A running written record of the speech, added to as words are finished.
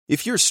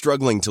If you're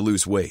struggling to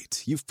lose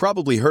weight, you've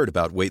probably heard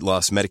about weight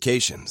loss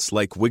medications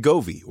like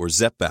Wegovy or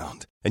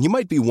Zepbound, and you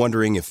might be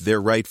wondering if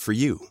they're right for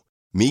you.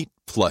 Meet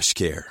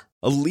PlushCare,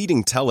 a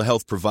leading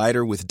telehealth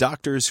provider with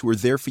doctors who are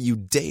there for you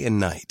day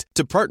and night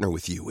to partner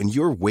with you in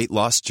your weight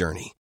loss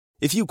journey.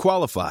 If you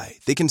qualify,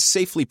 they can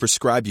safely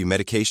prescribe you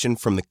medication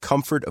from the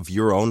comfort of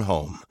your own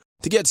home.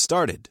 To get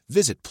started,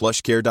 visit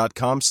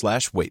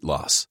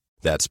plushcare.com/weightloss.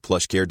 That's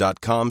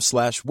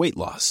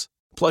plushcare.com/weightloss.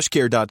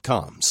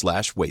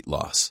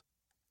 plushcare.com/weightloss.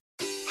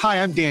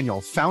 Hi, I'm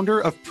Daniel, founder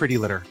of Pretty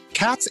Litter.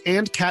 Cats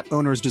and cat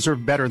owners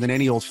deserve better than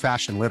any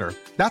old-fashioned litter.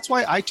 That's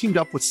why I teamed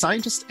up with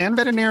scientists and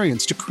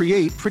veterinarians to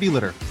create Pretty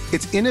Litter.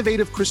 Its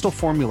innovative crystal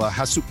formula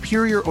has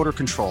superior odor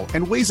control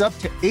and weighs up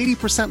to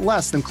 80%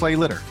 less than clay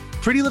litter.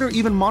 Pretty Litter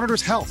even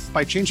monitors health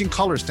by changing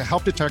colors to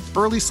help detect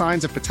early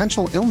signs of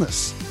potential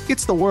illness.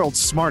 It's the world's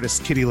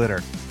smartest kitty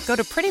litter. Go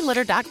to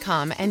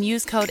prettylitter.com and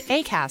use code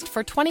ACAST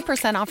for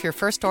 20% off your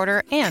first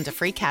order and a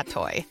free cat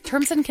toy.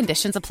 Terms and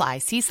conditions apply.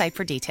 See site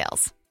for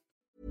details.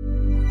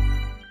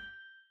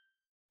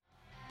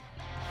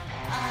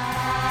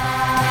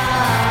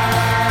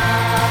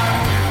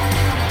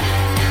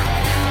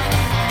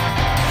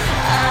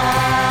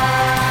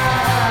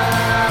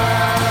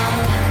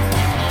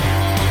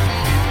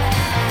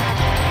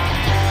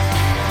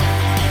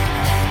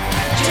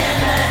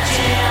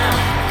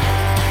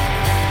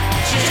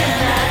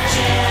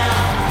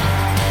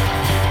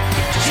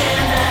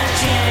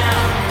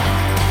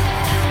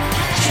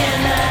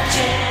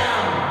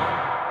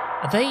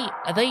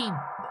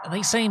 Are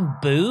they saying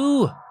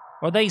boo? Or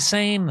are they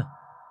saying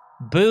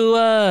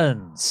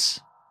boo-uns?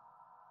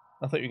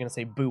 I thought you were going to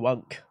say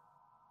boo-unk.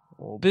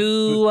 Or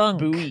Boo-unk.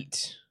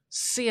 Boo-eat.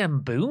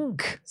 CM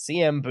Boonk?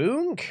 CM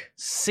Boonk?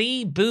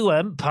 C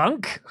Boo-un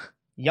Punk?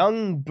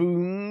 Young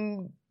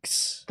Boonks.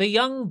 The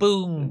Young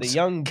Boons. The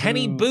Young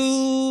Kenny Boons.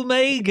 Boo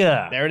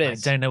Mega. There it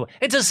is. I don't know.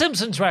 It's a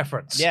Simpsons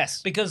reference.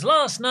 Yes. Because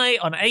last night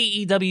on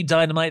AEW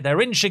Dynamite,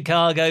 they're in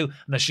Chicago, and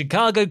the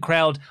Chicago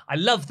crowd, I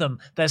love them.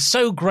 They're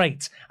so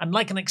great. And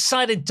like an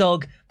excited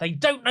dog, they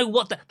don't know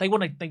what they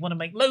want to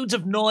make loads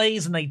of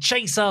noise, and they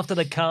chase after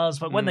the cars,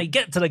 but when they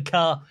get to the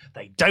car,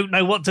 they don't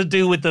know what to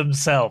do with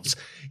themselves.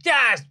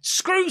 Yeah,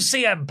 screw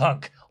CM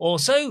Punk.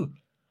 Also,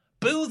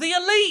 boo the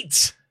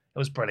Elite. It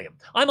was brilliant.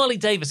 I'm Ollie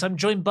Davis. I'm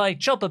joined by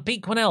Chopper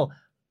Pete Quinnell.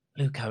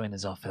 Luke Owen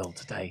is off ill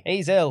today.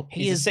 He's ill.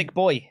 He's a sick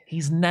boy.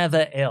 He's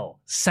never ill.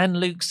 Send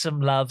Luke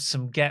some love,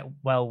 some get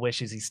well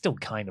wishes. He's still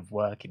kind of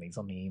working. He's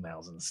on the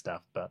emails and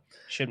stuff, but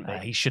Shouldn't be.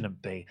 he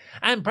shouldn't be.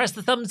 And press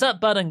the thumbs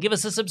up button. Give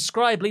us a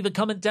subscribe. Leave a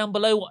comment down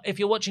below if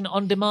you're watching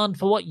on demand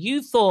for what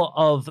you thought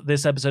of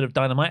this episode of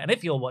Dynamite. And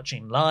if you're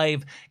watching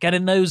live, get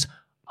in those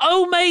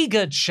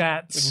Omega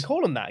chats. We can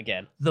call him that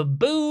again. The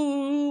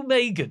Boo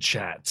Mega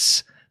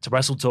chats. To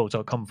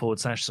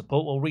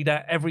wrestletalk.com/support. We'll read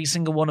out every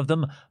single one of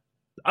them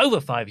over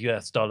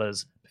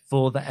 $5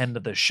 before the end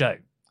of the show.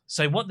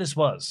 So what this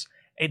was,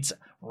 it's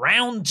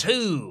round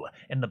 2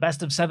 in the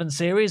best of 7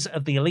 series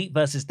of the Elite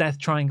versus Death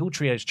Triangle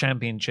Trios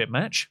Championship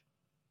match.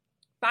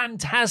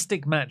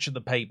 Fantastic match at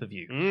the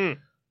pay-per-view.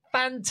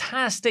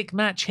 Fantastic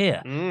match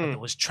here. But there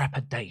was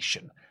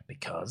trepidation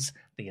because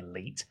the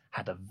Elite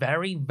had a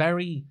very,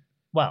 very,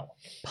 well,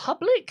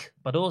 public,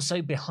 but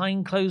also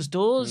behind closed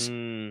doors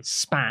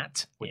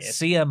spat with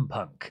CM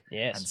Punk.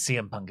 Yes. And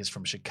CM Punk is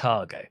from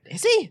Chicago.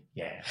 Is he?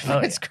 Yeah.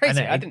 It's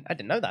crazy. And I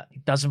didn't know that. He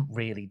doesn't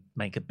really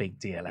make a big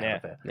deal out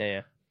of it.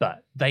 Yeah.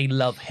 But they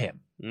love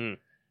him.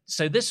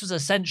 So this was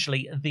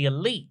essentially the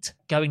Elite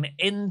going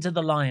into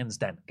the Lion's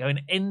Den,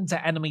 going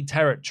into enemy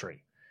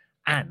territory.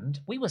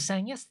 And we were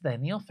saying yesterday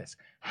in the office,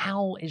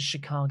 how is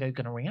Chicago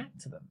going to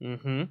react to them?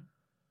 Mm-hmm.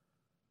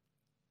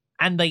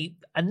 And they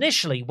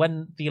initially,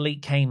 when the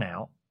Elite came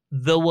out,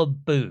 there were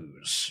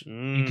boos.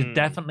 You could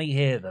definitely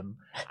hear them.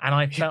 And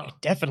I felt... You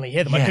could definitely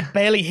hear them. Yeah. I could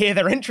barely hear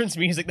their entrance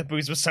music. The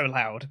boos were so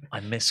loud. I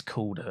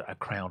miscalled a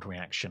crowd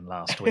reaction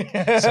last week.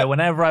 So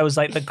whenever I was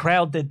like, the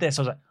crowd did this,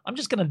 I was like, I'm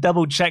just going to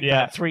double check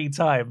that 3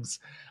 times.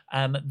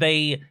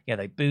 They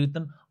booed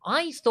them.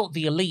 I thought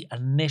the Elite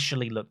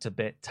initially looked a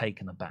bit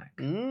taken aback.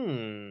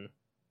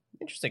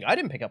 Interesting. I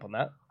didn't pick up on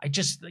that. I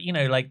just,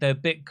 like they're a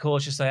bit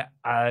cautious. They're,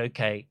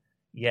 okay,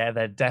 yeah,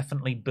 they're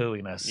definitely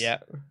booing us. Yeah.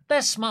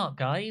 They're smart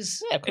guys.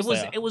 Yeah, of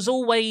course It was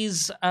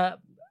always a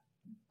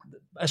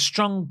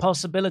strong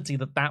possibility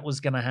that was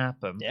going to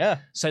happen.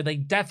 Yeah. So they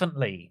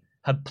definitely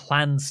had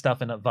planned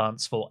stuff in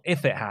advance for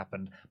if it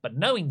happened, but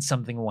knowing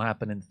something will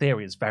happen in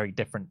theory is very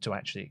different to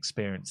actually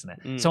experiencing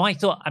it. So I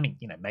thought,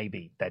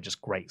 maybe they're just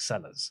great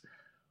sellers.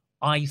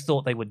 I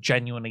thought they were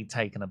genuinely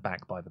taken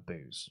aback by the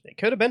boos. It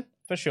could have been,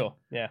 for sure.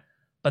 Yeah.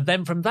 But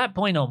then from that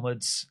point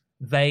onwards,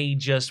 they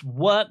just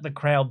worked the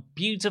crowd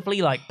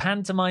beautifully like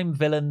pantomime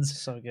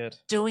villains. So good.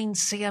 Doing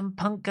CM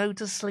Punk go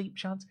to sleep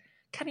chants.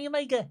 Kenny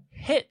Omega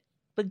hit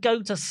the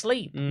go to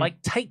sleep.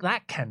 Like, take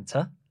that,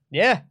 Kenta.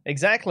 Yeah,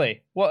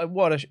 exactly.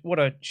 What a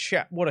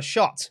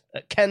shot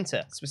at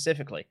Kenta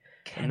specifically,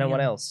 and no one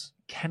else.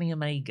 Kenny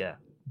Omega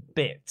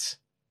bit,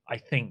 I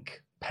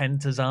think,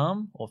 Penta's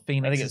arm or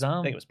Phoenix's arm.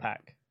 I think it was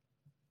Pac.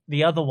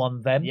 The other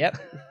one then. Yep.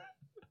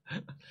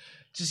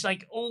 Just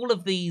like all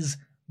of these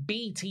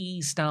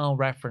BTE style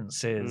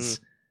references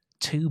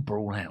to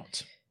Brawl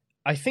Out.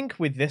 I think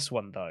with this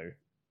one, though,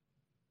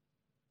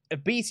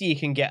 BTE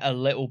can get a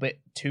little bit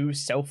too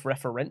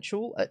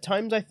self-referential at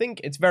times, I think.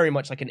 It's very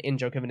much like an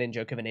in-joke of an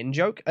in-joke of an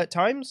in-joke at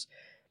times.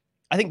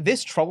 I think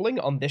this trolling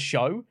on this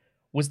show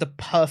was the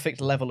perfect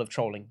level of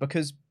trolling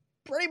because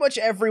pretty much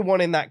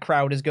everyone in that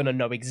crowd is going to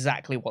know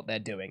exactly what they're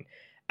doing.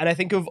 And I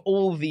think of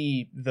all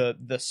the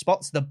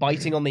spots, the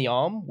biting on the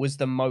arm was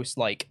the most,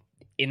 like,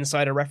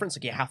 insider reference.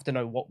 Like, you have to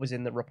know what was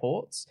in the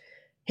reports.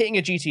 Hitting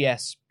a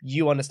GTS,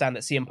 you understand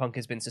that CM Punk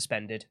has been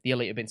suspended. The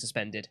Elite have been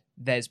suspended.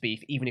 There's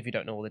beef, even if you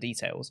don't know all the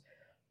details.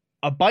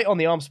 A bite on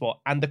the arm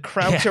spot, and the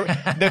crowd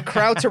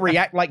to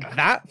react like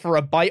that for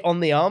a bite on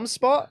the arm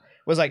spot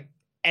was like,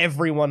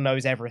 everyone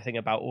knows everything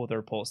about all the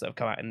reports that have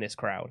come out in this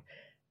crowd.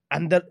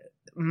 And the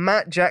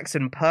Matt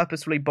Jackson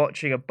purposefully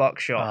botching a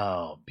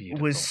buckshot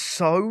was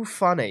so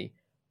funny.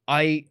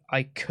 I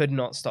could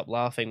not stop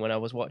laughing when I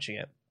was watching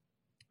it.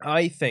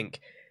 I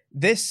think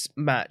this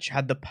match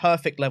had the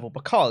perfect level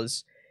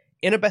because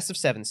in a best of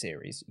 7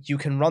 series, you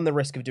can run the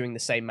risk of doing the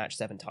same match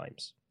 7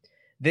 times.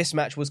 This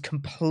match was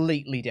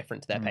completely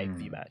different to their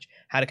pay-per-view match.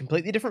 Had a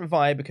completely different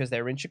vibe because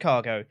they were in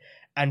Chicago,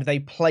 and they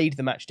played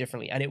the match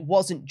differently. And it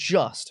wasn't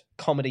just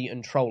comedy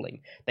and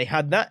trolling. They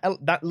had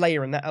that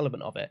layer and that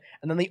element of it.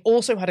 And then they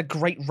also had a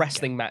great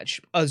wrestling match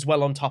as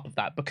well on top of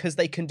that, because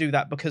they can do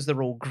that because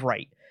they're all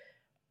great.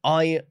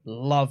 I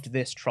loved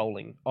this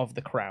trolling of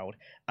the crowd,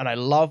 and I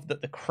loved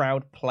that the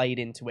crowd played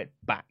into it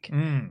back.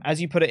 As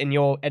you put it in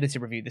your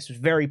edited review, this was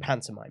very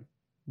pantomime.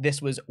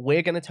 This was,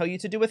 we're going to tell you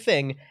to do a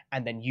thing,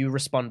 and then you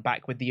respond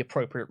back with the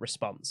appropriate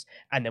response.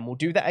 And then we'll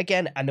do that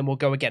again, and then we'll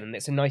go again. And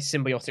it's a nice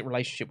symbiotic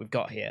relationship we've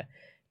got here.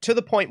 To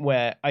the point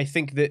where I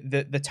think that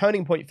the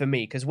turning point for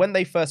me, because when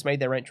they first made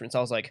their entrance,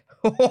 I was like,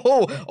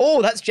 oh,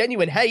 that's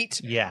genuine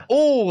hate. Yeah.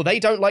 Oh, they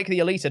don't like the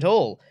Elite at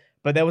all.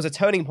 But there was a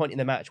turning point in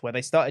the match where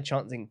they started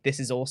chanting, "This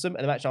is awesome."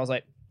 And the match, I was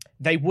like,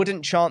 they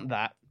wouldn't chant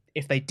that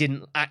if they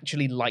didn't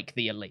actually like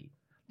the Elite.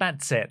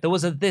 That's it. There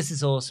was a "This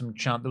is awesome"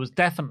 chant. There was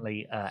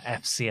definitely a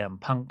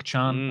FCM Punk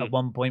chant at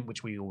one point,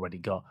 which we already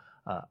got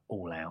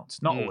All Out.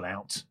 Not All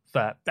Out.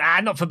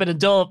 Not Forbidden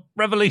Door.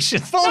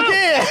 Revolution. Full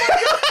gear!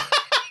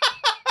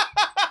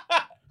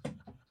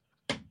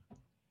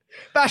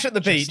 Bash at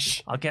the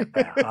beach. I'll get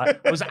there. I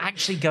was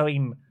actually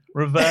going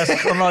reverse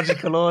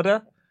chronological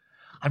order.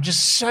 I'm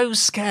just so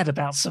scared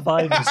about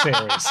Survivor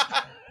Series.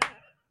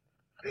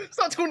 It's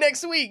not till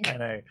next week. I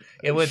know.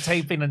 Yeah, we're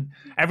taping, and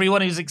everyone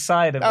who's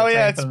excited. Oh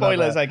yeah, it's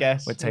spoilers, I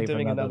guess. We're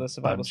doing another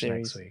Survivor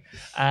Series. Next week.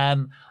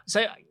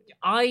 So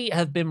I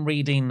have been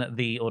reading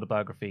the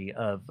autobiography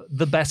of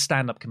the best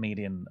stand-up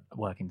comedian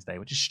working today,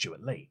 which is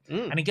Stuart Lee.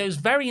 And he goes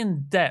very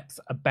in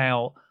depth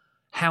about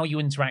how you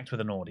interact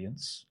with an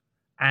audience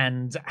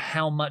and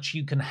how much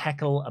you can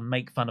heckle and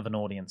make fun of an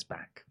audience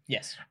back.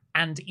 Yes.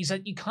 And he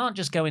said you can't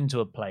just go into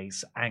a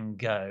place and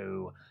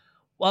go,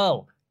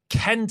 well,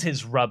 Kent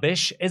is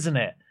rubbish, isn't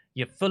it?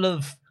 You're full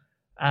of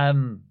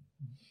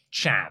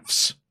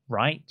chavs,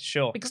 right?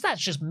 Sure. Because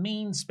that's just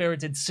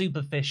mean-spirited,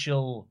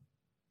 superficial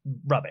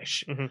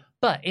rubbish.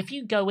 But if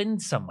you go in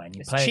somewhere and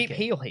you play cheap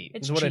heel heat,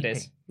 is what it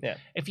is. Yeah.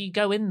 If you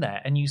go in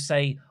there and you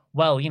say,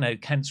 well,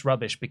 Kent's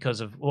rubbish because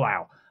of,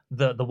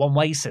 the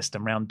one-way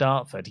system around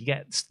Dartford,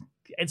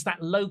 it's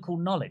that local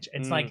knowledge.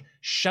 It's like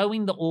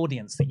showing the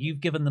audience that you've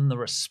given them the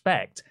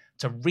respect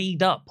to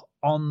read up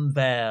on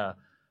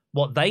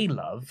what they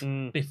love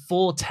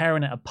before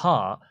tearing it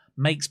apart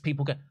makes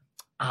people go,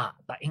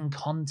 but in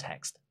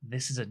context,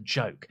 this is a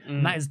joke.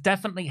 And that is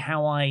definitely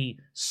how I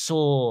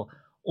saw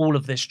all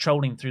of this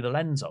trolling through the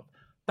lens of.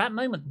 That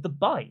moment, the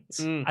bites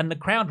and the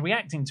crowd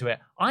reacting to it,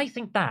 I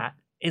think that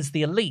is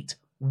the Elite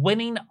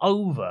winning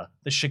over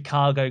the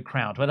Chicago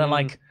crowd, where they're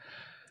like,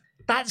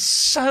 that's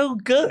so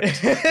good.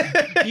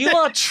 You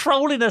are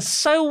trolling us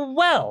so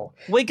well.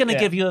 We're going to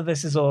give you a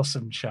 "This is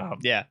awesome" chant.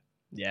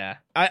 Yeah.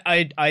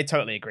 I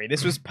totally agree.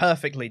 This was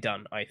perfectly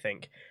done, I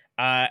think.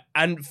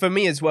 And for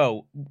me as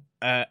well,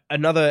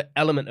 another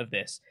element of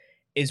this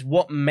is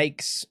what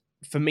makes,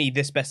 for me,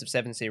 this Best of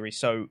 7 series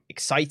so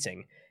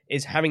exciting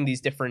is having these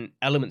different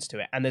elements to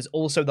it. And there's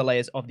also the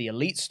layers of the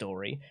Elite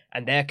story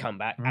and their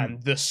comeback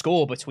and the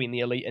score between the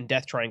Elite and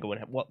Death Triangle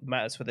and what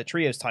matters for the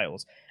Trios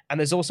titles.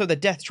 And there's also the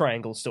Death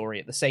Triangle story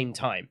at the same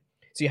time.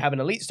 So you have an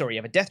Elite story, you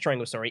have a Death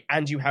Triangle story,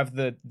 and you have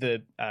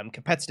the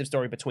competitive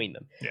story between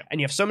them. Yeah. And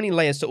you have so many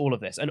layers to all of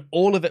this, and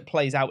all of it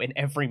plays out in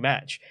every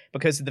match,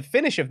 because the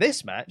finish of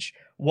this match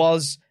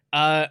was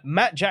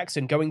Matt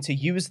Jackson going to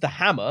use the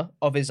hammer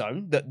of his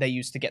own that they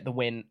used to get the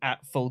win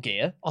at Full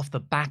Gear. Off the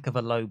back of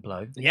a low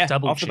blow. Yeah,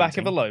 off the back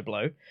of a low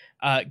blow.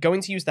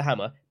 Going to use the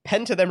hammer.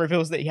 Penta then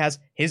reveals that he has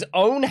his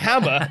own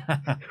hammer,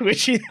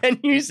 which he then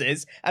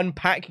uses, and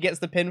Pac gets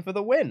the pin for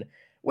the win.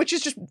 Which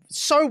is just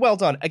so well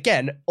done.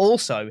 Again,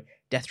 also,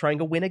 Death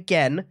Triangle win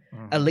again.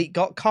 Elite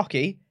got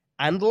cocky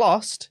and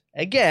lost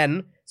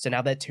again. So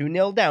now they're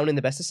 2-0 down in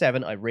the best of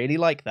 7. I really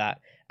like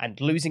that.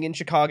 And losing in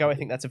Chicago, I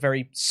think that's a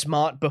very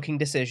smart booking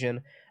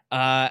decision.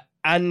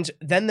 And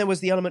then there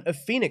was the element of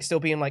Phoenix still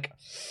being like,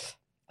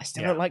 I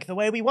still don't like the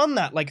way we won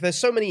that. Like, there's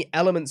so many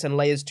elements and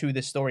layers to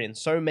this story and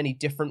so many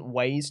different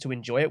ways to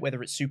enjoy it,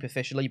 whether it's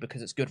superficially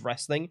because it's good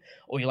wrestling,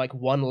 or you like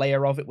one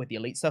layer of it with the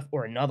Elite stuff,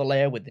 or another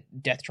layer with the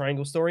Death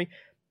Triangle story.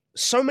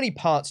 So many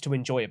parts to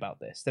enjoy about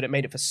this that it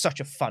made it for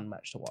such a fun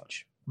match to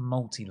watch.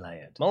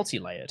 Multi-layered.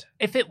 Multi-layered.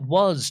 If it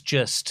was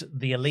just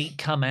the Elite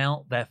come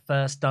out, their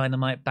first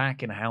Dynamite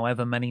back in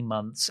however many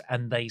months,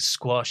 and they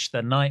squash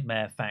the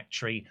Nightmare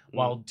Factory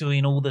while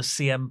doing all the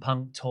CM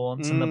Punk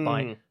taunts and the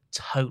bite,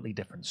 totally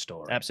different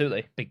story.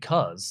 Absolutely.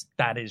 Because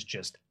that is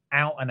just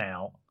out and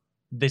out.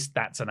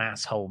 That's an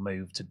asshole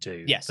move to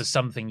do. Yes. For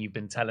something you've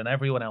been telling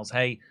everyone else,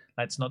 hey,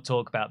 let's not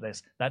talk about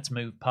this. Let's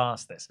move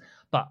past this.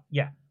 But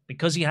yeah,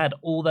 because you had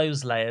all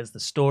those layers, the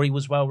story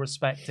was well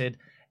respected.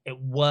 It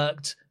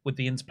worked with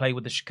the interplay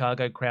with the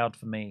Chicago crowd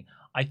for me.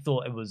 I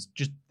thought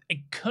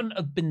it couldn't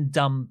have been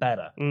done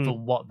better for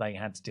what they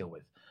had to deal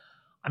with.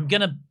 I'm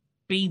going to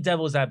be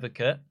devil's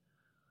advocate.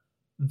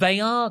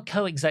 They are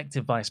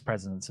co-executive vice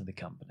presidents of the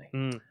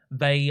company.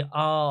 They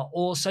are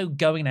also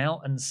going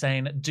out and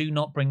saying, do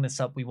not bring this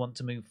up. We want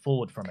to move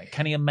forward from it.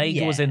 Kenny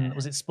Omega was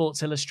it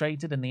Sports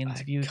Illustrated in the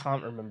interview? I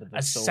can't remember the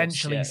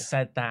essentially source,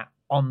 said that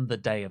on the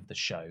day of the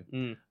show.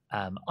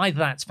 Either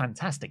that's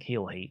fantastic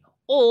heel heat,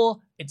 or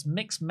it's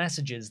mixed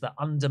messages that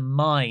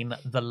undermine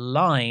the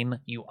line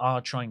you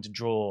are trying to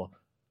draw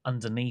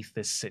underneath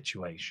this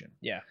situation.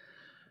 Yeah.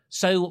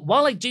 So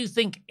while I do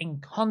think in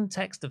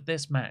context of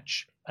this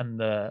match and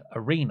the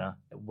arena,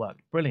 it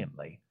worked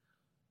brilliantly,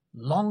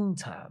 long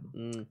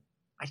term,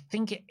 I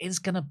think it is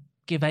going to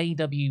give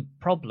AEW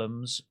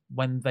problems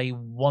when they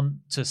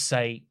want to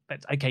say,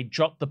 okay,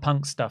 drop the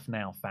Punk stuff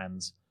now,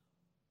 fans,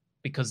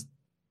 because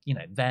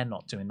they're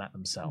not doing that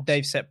themselves.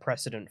 They've set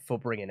precedent for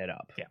bringing it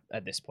up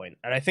at this point.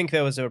 And I think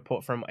there was a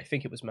report from, I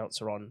think it was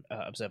Meltzer on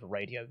Observer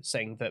Radio,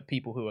 saying that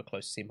people who are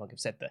close to CM Punk have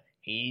said that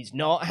he's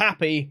not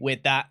happy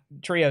with that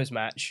trios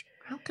match.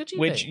 How could you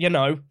Which, be?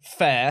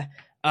 Fair.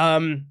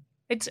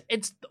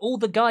 It's all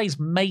the guys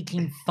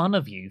making fun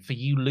of you for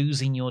you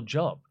losing your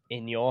job.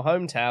 In your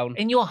hometown.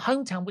 In your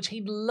hometown, which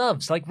he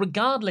loves. Like,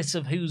 regardless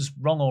of who's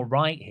wrong or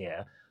right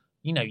here,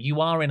 you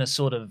are in a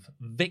sort of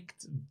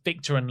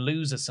victor and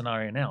loser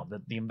scenario now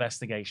that the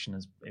investigation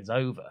is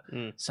over.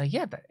 So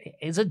yeah, that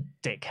is a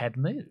dickhead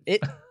move.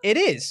 It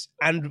is.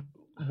 And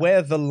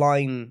where the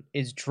line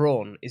is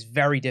drawn is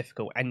very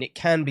difficult, and it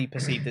can be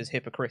perceived as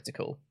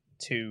hypocritical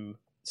to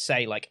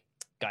say, like,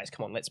 guys,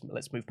 come on, let's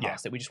move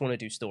past it. We just want to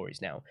do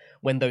stories now.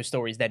 When those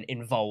stories then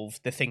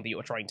involve the thing that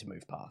you're trying to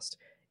move past.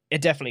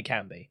 It definitely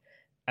can be.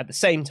 At the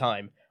same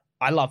time,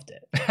 I loved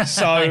it.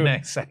 So I know,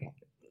 same.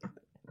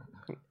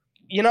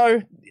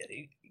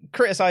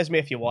 Criticize me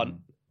if you want.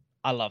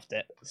 I loved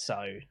it.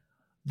 So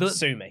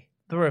sue me.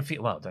 There were a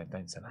few. Well, don't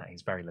say that.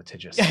 He's very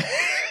litigious.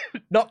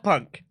 Not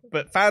Punk,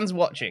 but fans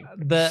watching.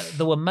 There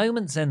were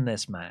moments in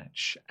this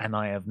match, and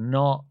I have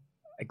not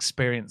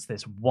experienced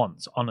this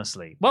once,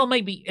 honestly. Well,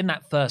 maybe in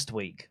that first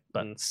week,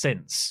 but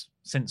since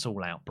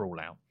All Out, Brawl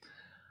Out,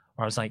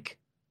 where I was like,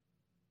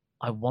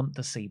 I want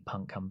to see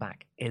Punk come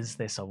back. Is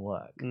this a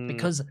work?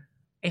 Because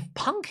if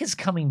Punk is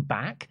coming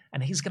back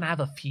and he's going to have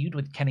a feud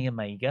with Kenny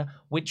Omega,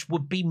 which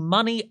would be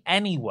money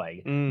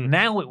anyway,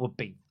 now it would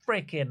be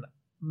freaking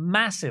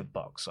massive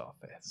box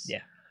office.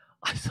 Yeah.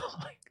 I thought,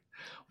 like,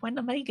 when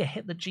Omega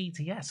hit the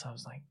GTS, I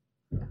was like,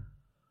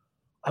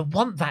 I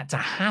want that to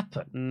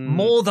happen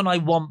more than I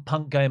want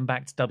Punk going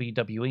back to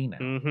WWE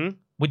now,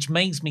 which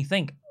makes me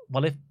think,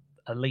 well, if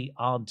Elite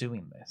are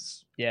doing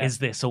this, is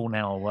this all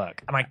now a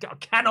work? And I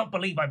cannot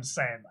believe I'm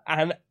saying that.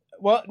 And,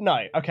 well,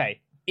 no,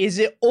 okay. Is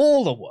it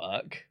all a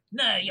work?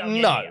 No,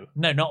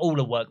 No, not all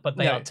a work, but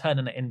they are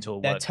turning it into a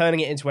work. They're turning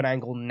it into an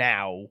angle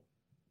now.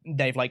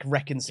 They've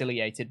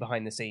reconciliated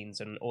behind the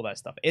scenes and all that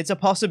stuff. It's a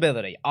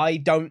possibility. I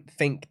don't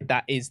think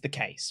that is the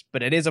case,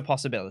 but it is a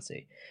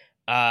possibility.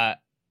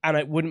 And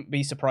I wouldn't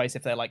be surprised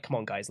if they're like, come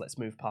on, guys, let's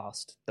move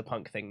past the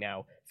Punk thing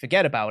now.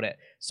 Forget about it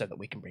so that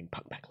we can bring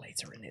Punk back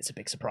later, and it's a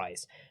big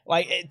surprise.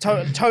 Like, it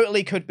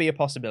totally could be a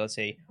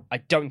possibility. I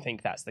don't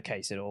think that's the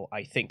case at all.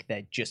 I think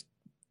they're just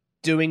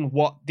doing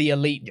what the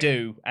Elite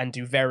do and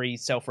do very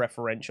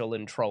self-referential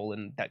and troll,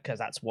 and that because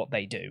that's what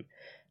they do.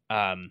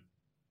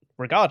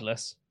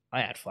 Regardless,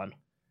 I had fun.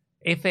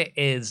 If it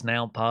is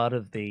now part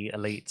of the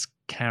Elite's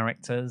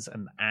characters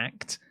and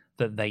act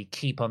that they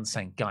keep on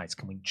saying, guys,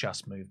 can we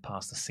just move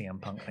past the CM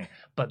Punk thing?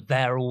 But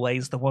they're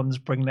always the ones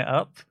bringing it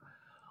up.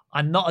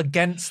 I'm not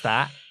against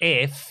that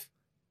if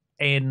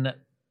in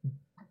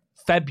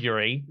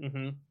February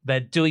they're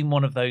doing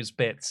one of those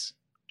bits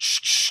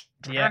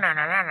and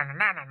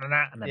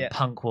then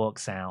Punk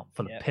walks out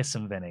full of piss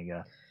and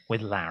vinegar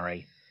with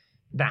Larry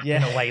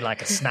napping away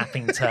like a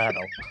snapping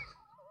turtle.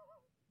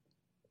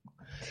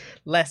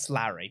 Less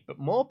Larry, but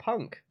more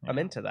Punk. I'm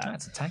into that.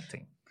 That's a tag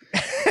team.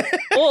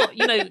 Or,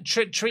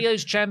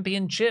 Trios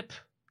Championship,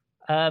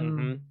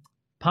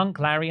 Punk,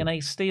 Larry, and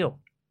Ace Steel.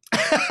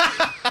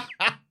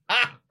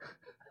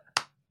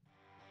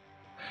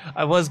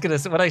 I was going to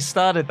say, when I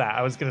started that,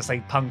 I was going to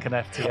say Punk and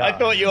FTR. I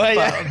thought you were,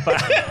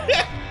 but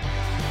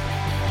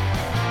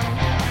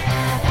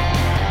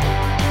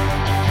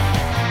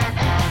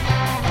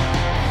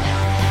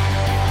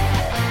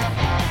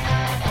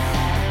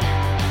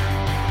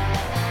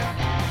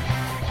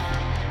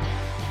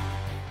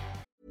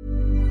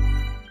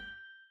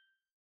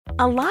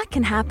A lot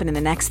can happen in the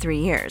next 3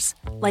 years.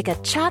 Like a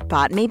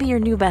chatbot may be your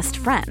new best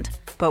friend.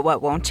 But what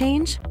won't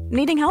change?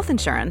 Needing health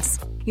insurance.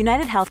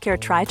 United Healthcare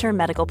Tri-Term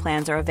Medical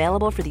Plans are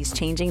available for these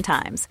changing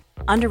times.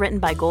 Underwritten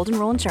by Golden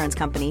Rule Insurance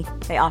Company,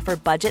 they offer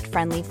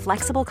budget-friendly,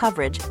 flexible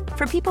coverage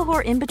for people who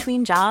are in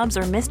between jobs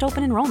or missed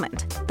open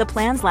enrollment. The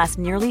plans last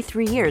nearly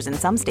 3 years in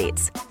some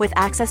states, with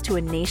access to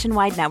a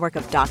nationwide network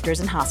of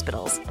doctors and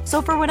hospitals.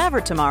 So for whatever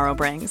tomorrow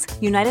brings,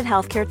 United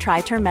Healthcare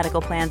Tri-Term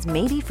Medical Plans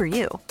may be for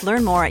you.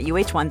 Learn more at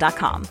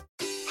uh1.com.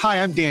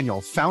 Hi, I'm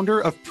Daniel,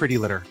 founder of Pretty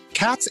Litter.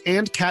 Cats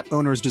and cat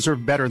owners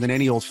deserve better than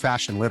any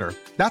old-fashioned litter.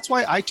 That's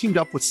why I teamed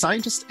up with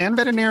scientists and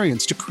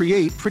veterinarians to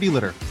create Pretty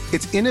Litter.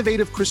 Its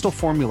innovative crystal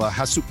formula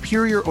has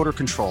superior odor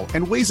control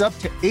and weighs up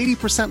to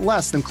 80%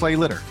 less than clay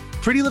litter.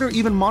 Pretty Litter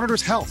even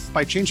monitors health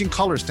by changing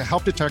colors to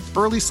help detect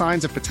early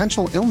signs of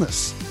potential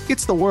illness.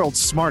 It's the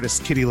world's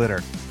smartest kitty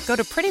litter. Go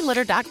to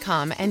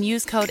prettylitter.com and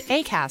use code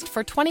ACAST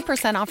for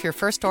 20% off your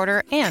first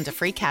order and a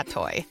free cat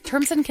toy.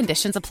 Terms and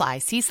conditions apply.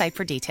 See site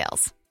for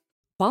details.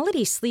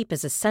 Quality sleep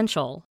is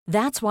essential.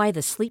 That's why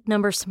the Sleep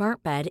Number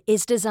Smart Bed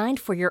is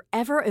designed for your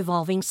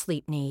ever-evolving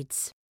sleep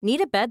needs.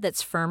 Need a bed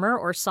that's firmer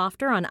or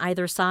softer on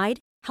either side?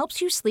 Helps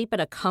you sleep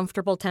at a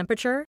comfortable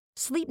temperature?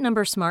 Sleep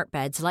Number Smart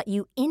Beds let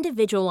you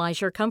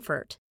individualize your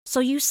comfort, so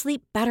you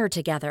sleep better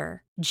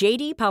together.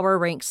 J.D. Power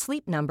ranks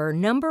Sleep Number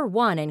number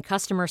 1 in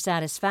customer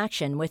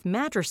satisfaction with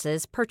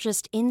mattresses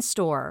purchased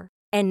in-store.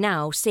 And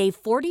now save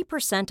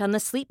 40% on the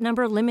Sleep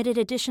Number Limited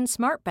Edition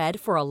Smart Bed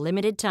for a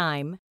limited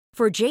time.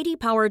 For JD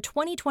Power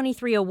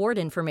 2023 award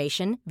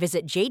information,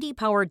 visit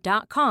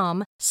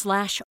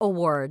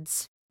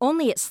jdpower.com/awards.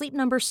 Only at Sleep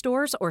Number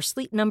stores or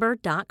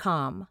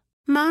sleepnumber.com.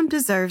 Mom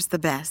deserves the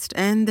best,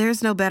 and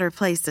there's no better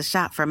place to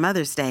shop for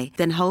Mother's Day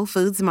than Whole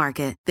Foods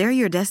Market. They're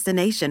your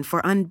destination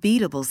for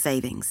unbeatable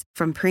savings,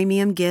 from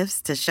premium gifts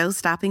to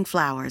show-stopping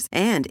flowers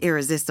and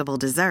irresistible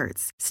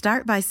desserts.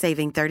 Start by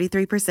saving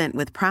 33%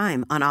 with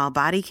Prime on all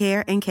body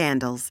care and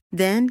candles.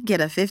 Then get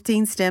a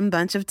 15-stem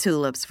bunch of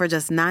tulips for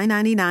just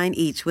 $9.99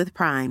 each with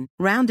Prime.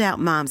 Round out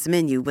Mom's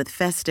menu with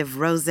festive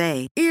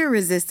rosé,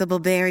 irresistible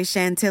berry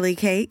chantilly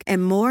cake,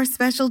 and more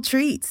special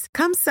treats.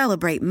 Come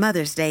celebrate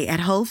Mother's Day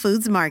at Whole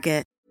Foods Market.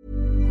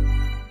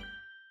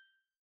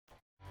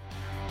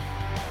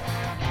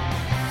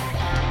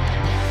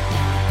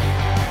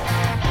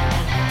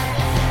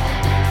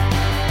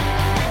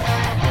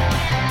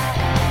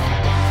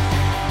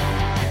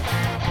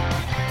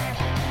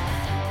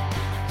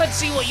 Let's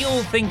see what you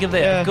all think of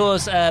it. Of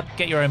course,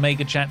 get your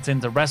Omega chats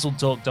into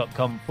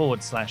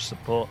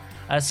wrestletalk.com/support.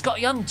 Scott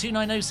Young,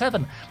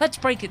 2907. Let's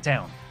break it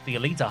down. The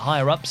Elite are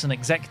higher-ups and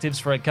executives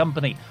for a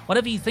company.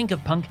 Whatever you think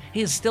of Punk, he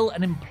is still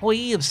an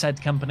employee of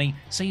said company,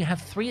 so you have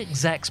 3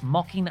 execs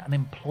mocking an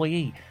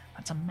employee.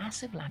 That's a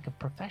massive lack of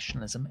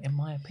professionalism, in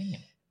my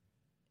opinion.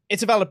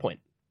 It's a valid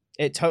point.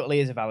 It totally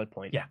is a valid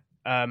point. Yeah.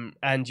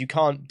 And you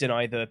can't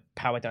deny the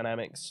power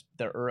dynamics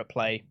that are at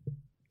play.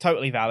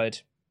 Totally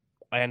valid.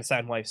 I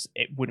understand why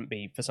it wouldn't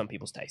be for some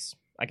people's tastes.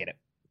 I get it.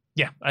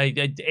 Yeah,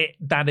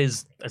 that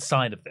is a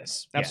side of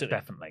this. Absolutely. Yeah,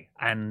 definitely.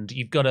 And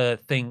you've got to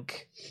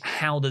think,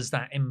 how does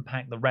that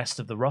impact the rest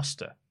of the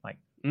roster? Like,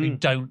 who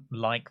don't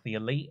like the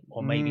Elite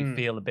or maybe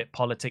feel a bit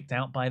politicked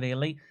out by the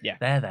Elite? Yeah.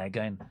 They're there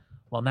going,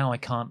 well, now I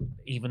can't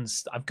even...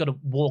 I've got to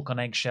walk on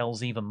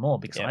eggshells even more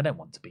because I don't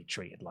want to be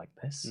treated like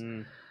this.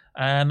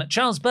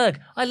 Charles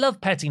Berg, I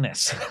love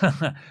pettiness.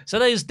 So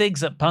those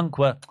digs at Punk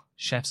were...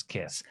 chef's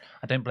kiss.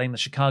 I don't blame the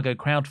Chicago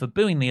crowd for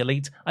booing the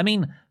Elite. I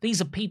mean,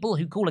 these are people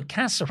who call a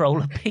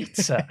casserole a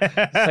pizza.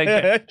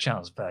 So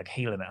Charles Berg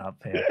healing it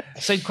up here.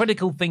 So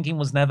critical thinking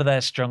was never their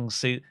strong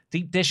suit.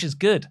 Deep dish is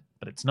good,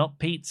 but it's not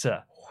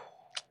pizza.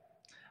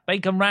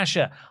 Bacon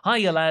Rasher.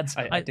 Hiya, lads.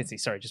 I did see,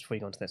 sorry, just before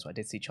you go on to this one, I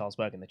did see Charles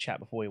Berg in the chat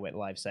before we went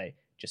live say,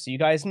 just so you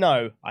guys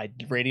know, I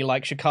really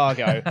like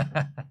Chicago.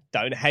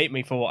 Don't hate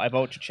me for what I've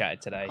ultra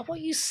chatted today. What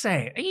are you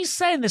saying? Are you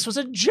saying this was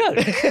a joke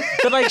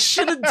that I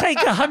shouldn't take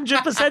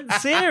 100%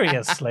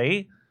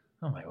 seriously?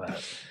 Oh my word.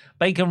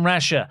 Bacon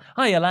Rasher.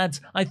 Hiya, lads.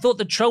 I thought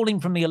the trolling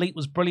from the Elite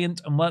was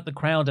brilliant and worked the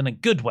crowd in a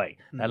good way.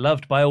 They're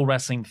loved by all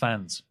wrestling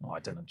fans. Oh, I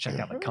don't know. Check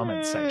out the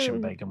comments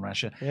section, Bacon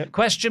Rasher. Yep.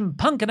 Question,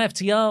 Punk and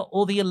FTR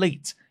or the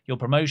Elite? Your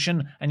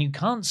promotion, and you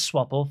can't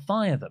swap or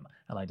fire them.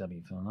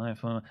 LIW for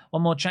life.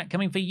 One more chat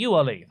coming for you,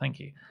 Ollie. Thank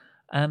you.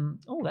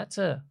 That's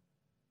a...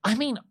 I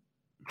mean,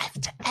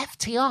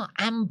 FTR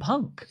and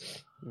Punk.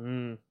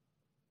 I'd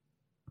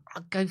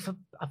go for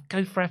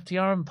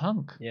FTR and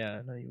Punk. Yeah,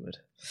 I know you would.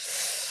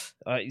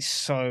 It's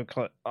so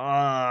close. And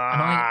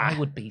I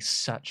would be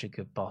such a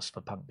good boss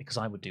for Punk because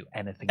I would do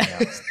anything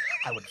else.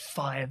 I would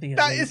fire the Elite.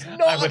 That's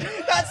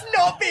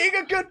not being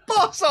a good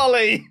boss,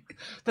 Ollie.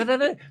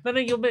 No,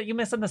 you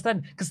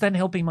misunderstand. Because then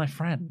he'll be my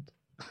friend.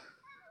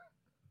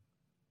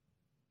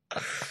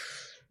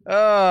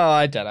 Oh,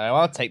 I don't know.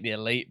 I'll take the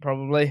Elite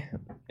probably.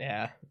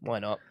 Yeah, why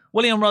not?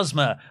 William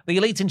Rosmer, the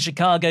Elite in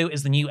Chicago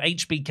is the new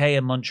HBK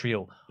in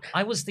Montreal.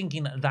 I was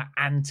thinking that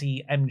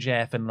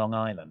anti-MJF in Long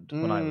Island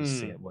when I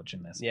was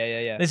watching this.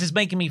 Yeah. This is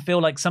making me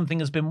feel like something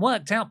has been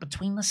worked out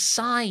between the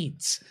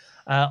sides.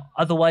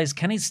 Otherwise,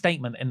 Kenny's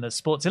statement in the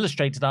Sports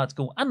Illustrated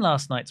article and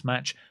last night's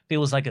match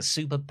feels like a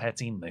super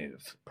petty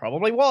move.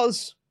 Probably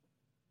was.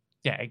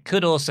 Yeah, it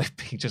could also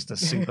be just a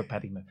super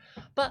petty move.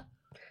 But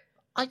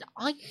I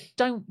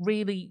don't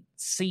really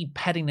see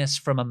pettiness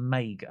from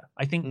Omega.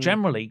 I think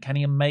generally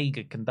Kenny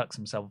Omega conducts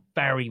himself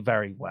very,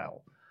 very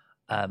well.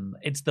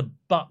 It's the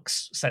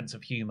Bucks' sense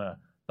of humor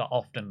that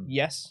often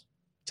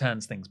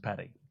turns things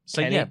petty.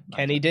 So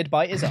Kenny did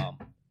bite his arm.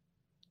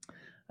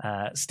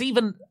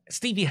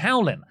 Stevie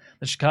Howlin,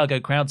 the Chicago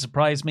crowd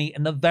surprised me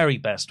in the very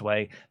best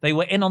way. They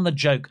were in on the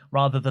joke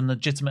rather than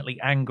legitimately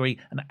angry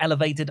and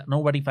elevated an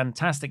already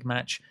fantastic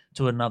match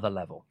to another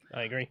level.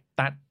 I agree.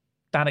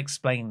 That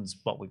explains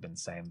what we've been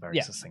saying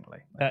very succinctly.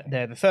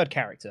 They're the third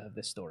character of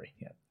this story.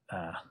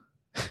 Yeah.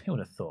 Who would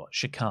have thought?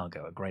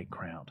 Chicago, a great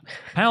crowd.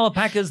 Power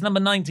Packers number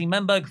 90,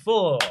 Memberg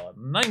for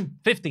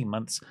 15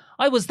 months.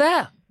 I was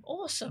there.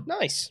 Awesome.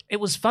 Nice.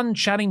 It was fun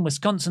chanting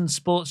Wisconsin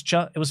sports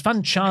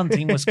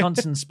chanting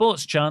Wisconsin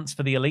sports chants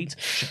for the elite.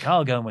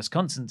 Chicago and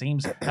Wisconsin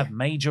teams have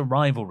major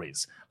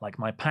rivalries, like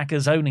my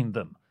Packers owning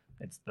them.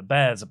 It's the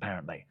Bears,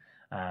 apparently.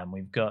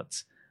 We've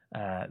got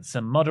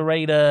some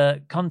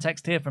moderator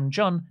context here from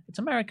John. It's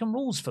American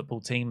rules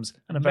football teams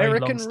and a very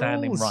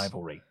long-standing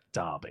rivalry.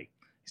 Derby.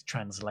 He's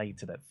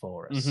translated it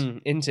for us.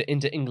 Into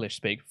English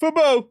speak.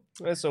 Football!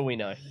 That's all we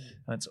know.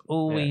 That's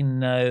all we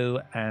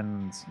know,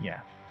 and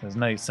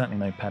there's certainly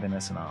no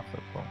pettiness in our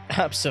football.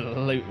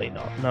 Absolutely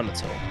not. None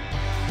at all.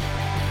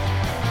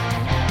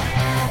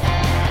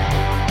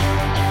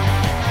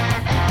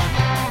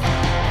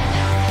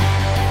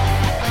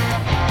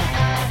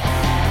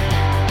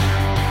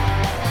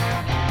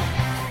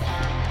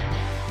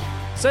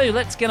 So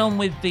let's get on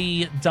with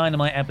the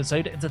Dynamite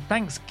episode. It's a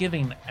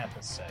Thanksgiving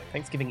episode.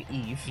 Thanksgiving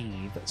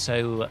Eve.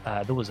 So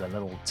there was a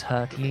little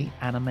turkey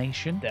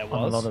animation on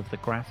a lot of the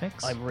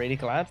graphics. I'm really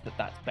glad that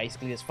that's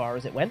basically as far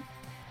as it went.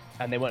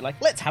 And they weren't like,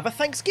 let's have a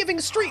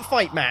Thanksgiving street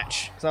fight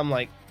match. Because I'm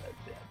like,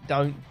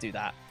 don't do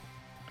that.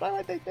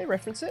 But they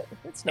reference it.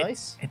 It's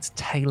nice. It's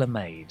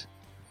tailor-made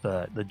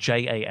for the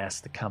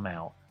JAS to come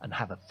out and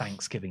have a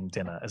Thanksgiving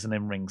dinner as an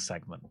in-ring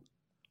segment.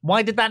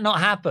 Why did that not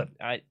happen?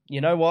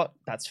 You know what?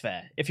 That's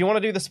fair. If you want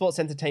to do the sports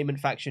entertainment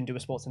faction, do a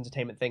sports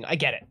entertainment thing. I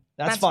get it.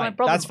 That's fine. My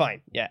problem. That's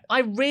fine. Yeah. I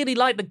really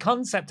like the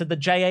concept of the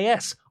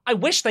JAS. I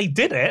wish they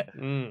did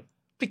it.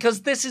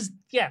 Because this is,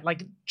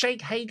 like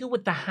Jake Hager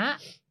with the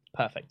hat.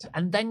 Perfect.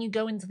 And then you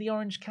go into the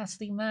Orange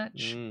Cassidy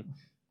match.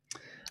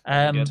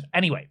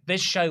 Anyway,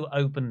 this show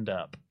opened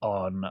up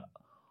on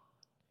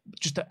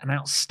just an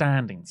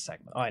outstanding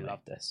segment. I love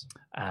this.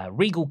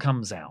 Regal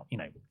comes out,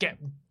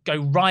 go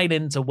right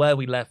into where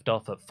we left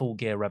off at Full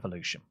Gear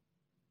Revolution.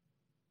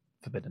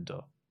 Forbidden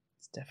Door.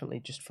 It's definitely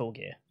just Full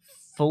Gear.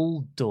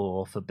 Full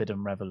Door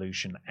Forbidden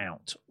Revolution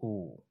out.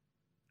 Ooh.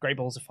 Great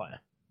Balls of Fire.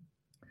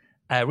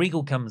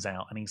 Regal comes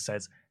out and he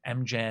says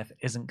MJF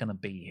isn't going to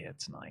be here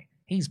tonight.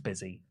 He's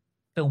busy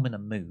filming a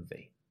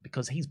movie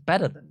because he's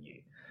better than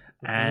you.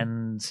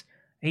 And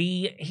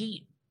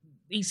he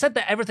said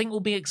that everything will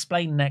be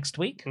explained next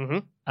week.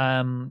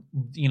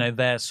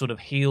 Their sort of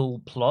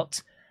heel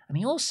plot. And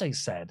he also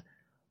said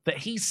that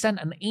he sent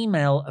an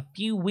email a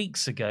few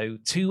weeks ago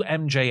to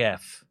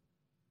MJF,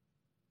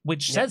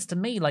 which says to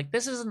me, like,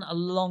 this isn't a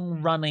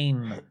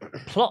long-running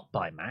plot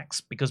by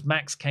Max, because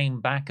Max came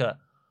back at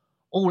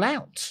All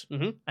Out,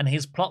 and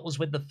his plot was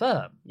with the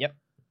Firm. Yep.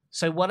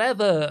 So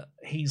whatever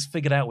he's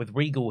figured out with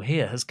Regal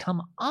here has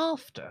come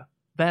after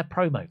their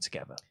promo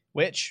together.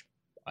 Which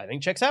I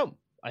think checks out.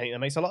 I think that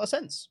makes a lot of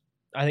sense.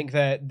 I think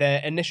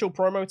their initial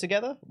promo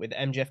together, with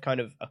MJF kind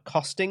of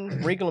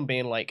accosting Regal and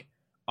being like,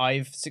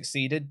 I've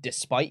succeeded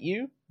despite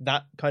you,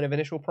 that kind of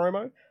initial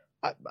promo,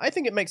 I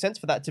think it makes sense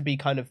for that to be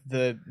kind of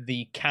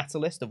the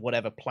catalyst of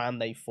whatever plan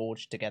they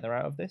forged together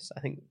out of this. I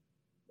think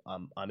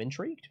I'm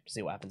intrigued to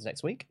see what happens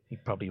next week. You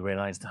probably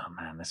realised, oh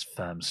man, this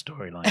Firm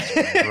storyline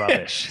is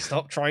rubbish.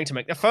 Stop trying to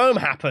make the Firm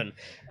happen.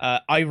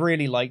 I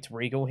really liked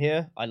Regal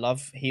here. I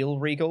love heel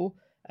Regal,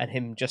 and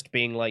him just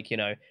being like,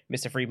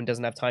 Mr. Friedman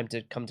doesn't have time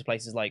to come to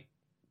places like,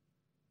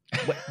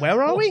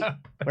 where are we?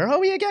 Where are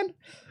we again?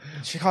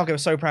 Chicago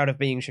was so proud of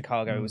being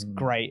Chicago. It was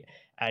great.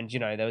 And,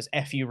 there was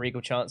FU Regal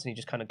chants, and he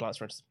just kind of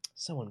glanced around.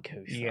 So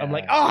uncouth. Yeah. I'm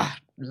like,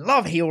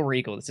 love heel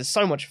Regal. This is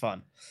so much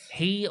fun.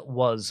 He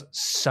was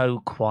so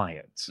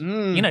quiet.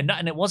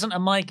 And it wasn't a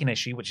miking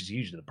issue, which is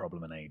usually the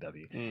problem in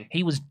AEW.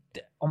 He was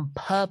on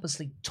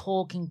purposely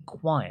talking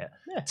quiet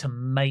to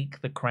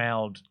make the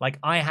crowd, like,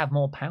 I have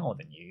more power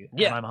than you,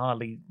 and I'm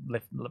hardly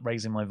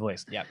raising my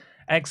voice. Yeah.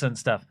 Excellent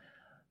stuff.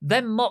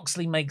 Then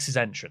Moxley makes his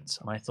entrance,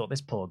 and I thought,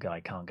 this poor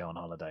guy can't go on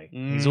holiday.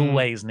 He's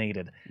always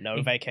needed.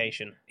 No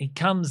vacation. He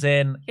comes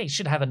in. He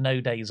should have a No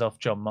Days Off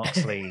John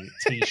Moxley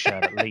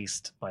t-shirt at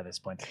least by this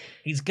point.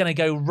 He's going to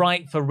go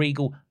right for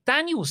Regal.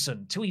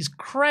 Danielson, to his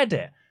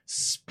credit,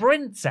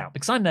 sprints out,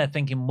 because I'm there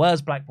thinking,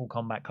 where's Blackpool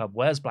Combat Club?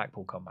 Where's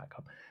Blackpool Combat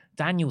Club?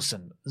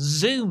 Danielson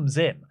zooms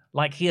in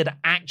like he had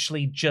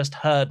actually just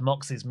heard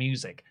Moxley's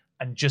music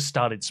and just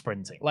started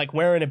sprinting. Like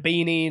wearing a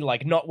beanie,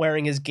 like not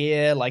wearing his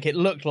gear. Like it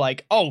looked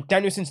like, oh,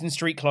 Danielson's in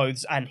street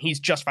clothes and he's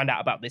just found out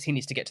about this. He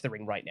needs to get to the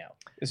ring right now.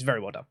 It's very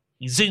well done.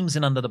 He zooms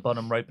in under the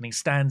bottom rope and he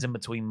stands in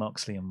between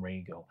Moxley and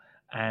Regal.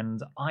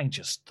 And I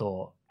just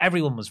thought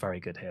everyone was very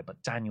good here,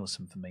 but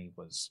Danielson for me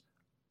was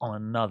on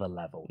another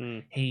level.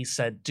 He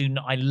said,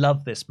 I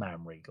love this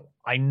man, Regal.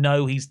 I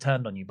know he's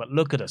turned on you, but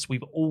look at us.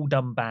 We've all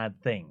done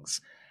bad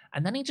things.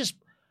 And then he just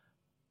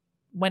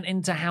went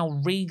into how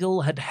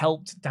Regal had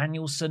helped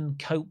Danielson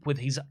cope with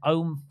his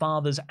own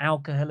father's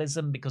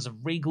alcoholism because of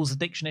Regal's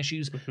addiction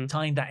issues,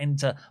 tying that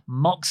into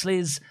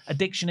Moxley's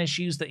addiction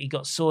issues that he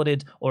got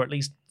sorted, or at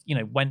least,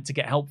 went to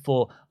get help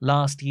for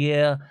last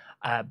year,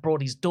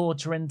 brought his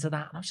daughter into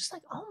that. And I was just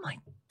like, oh my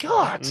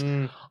God,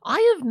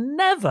 I have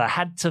never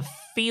had to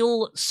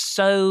feel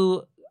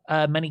so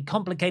many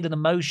complicated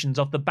emotions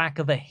off the back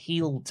of a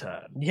heel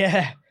turn.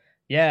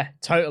 Yeah,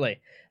 totally.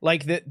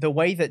 Like the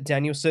way that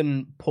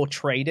Danielson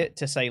portrayed it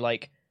to say,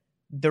 like,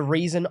 the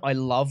reason I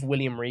love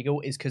William Regal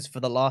is because for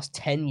the last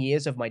 10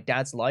 years of my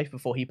dad's life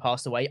before he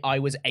passed away, I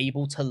was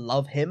able to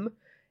love him,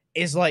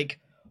 is like,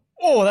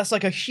 oh, that's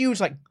like a huge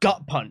like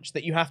gut punch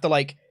that you have to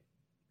like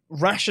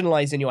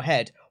rationalize in your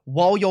head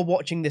while you're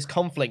watching this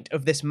conflict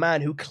of this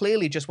man who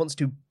clearly just wants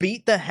to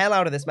beat the hell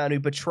out of this man who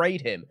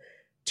betrayed him,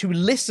 to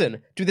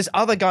listen to this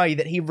other guy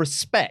that he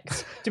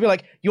respects, to be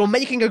like, you're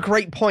making a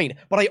great point,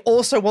 but I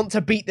also want to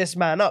beat this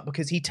man up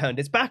because he turned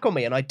his back on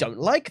me and I don't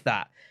like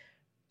that.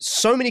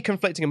 So many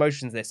conflicting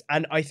emotions this,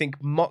 and I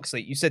think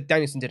Moxley, you said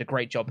Danielson did a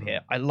great job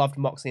here. I loved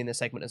Moxley in this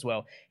segment as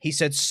well. He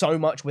said so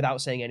much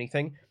without saying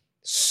anything.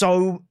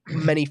 So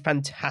many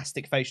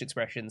fantastic facial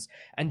expressions,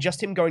 and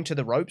just him going to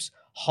the ropes,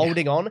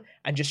 holding on,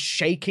 and just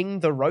shaking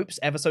the ropes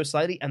ever so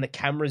slightly, and the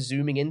camera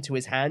zooming into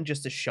his hand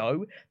just to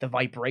show the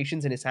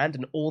vibrations in his hand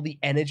and all the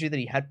energy that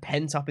he had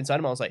pent up inside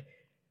him. I was like,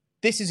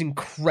 this is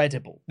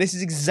incredible. This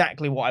is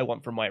exactly what I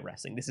want from my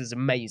wrestling. This is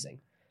amazing.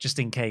 Just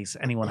in case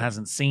anyone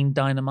hasn't seen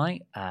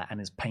Dynamite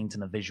and is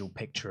painting a visual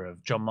picture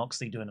of Jon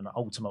Moxley doing an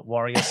Ultimate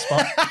Warrior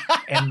spot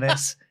in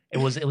this, it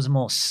was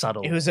more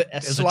subtle. It was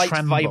a slight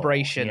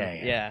vibration.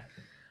 Yeah.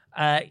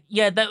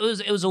 That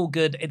was all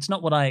good. It's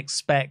not what I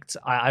expect.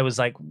 I was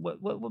like,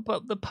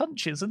 what the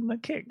punches and the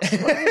kicks?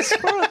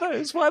 What are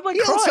those? Why am I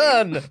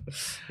crying? Turn.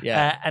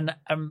 Yeah, and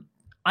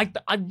I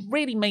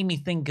really made me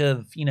think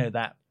of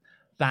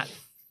that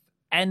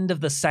end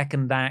of the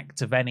second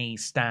act of any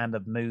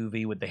stand-up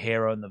movie with the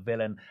hero and the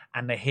villain,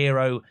 and the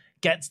hero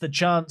gets the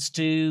chance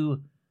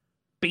to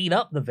beat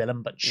up the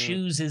villain, but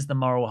chooses the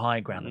moral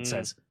high ground and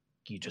says,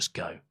 "You just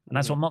go." And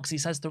that's what Moxley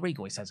says to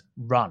Regal. He says,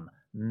 "Run,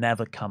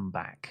 never come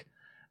back."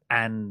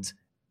 And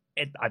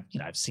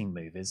I've seen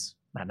movies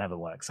that never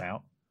works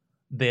out.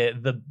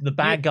 The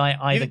bad guy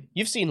either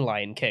you've seen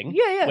Lion King,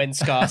 yeah. When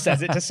Scar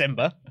says it to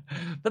Simba,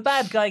 the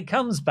bad guy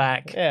comes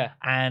back,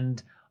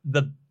 and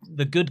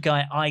the good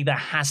guy either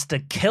has to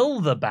kill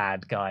the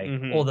bad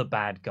guy or the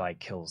bad guy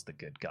kills the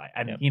good guy.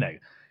 And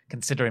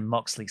considering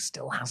Moxley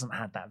still hasn't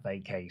had that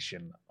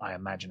vacation, I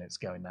imagine it's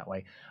going that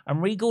way.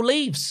 And Regal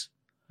leaves.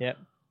 Yeah,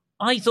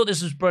 I thought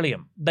this was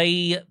brilliant.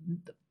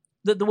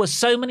 There were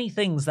so many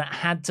things that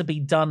had to be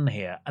done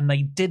here, and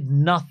they did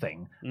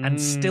nothing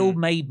and still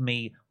made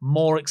me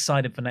more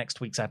excited for next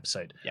week's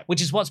episode,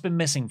 which is what's been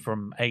missing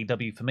from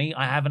AEW for me.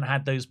 I haven't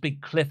had those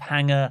big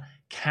cliffhanger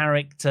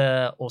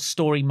character or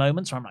story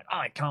moments where I'm like,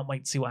 I can't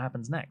wait to see what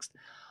happens next.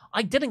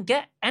 I didn't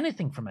get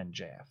anything from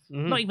MJF,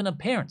 not even an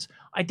appearance.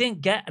 I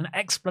didn't get an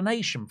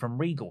explanation from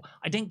Regal.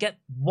 I didn't get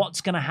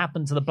what's going to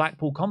happen to the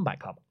Blackpool Combat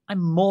Club. I'm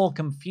more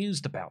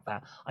confused about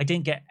that. I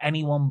didn't get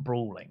anyone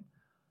brawling.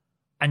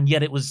 And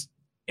yet it was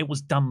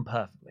done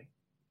perfectly.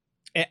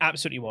 It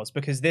absolutely was,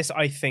 because this,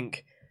 I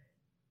think,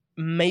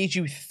 made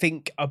you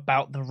think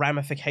about the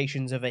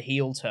ramifications of a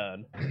heel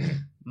turn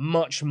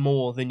much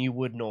more than you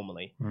would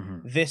normally.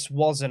 This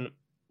wasn't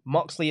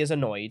Moxley is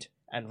annoyed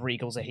and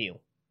Regal's a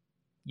heel.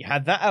 You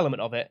had that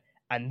element of it,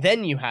 and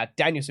then you had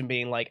Danielson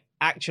being like,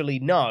 actually,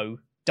 no,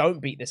 don't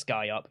beat this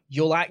guy up.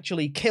 You'll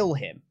actually kill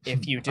him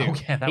if you do.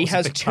 He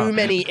has too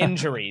many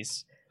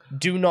injuries.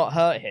 Do not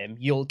hurt him.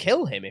 You'll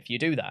kill him if you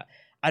do that.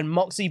 And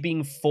Moxley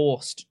being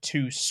forced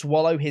to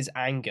swallow his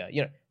anger.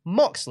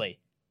 Moxley.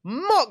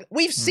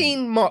 We've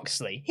seen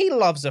Moxley. He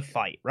loves a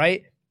fight,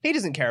 right? He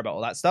doesn't care about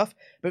all that stuff.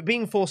 But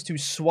being forced to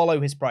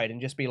swallow his pride and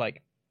just be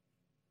like,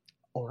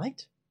 all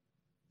right,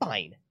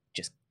 fine.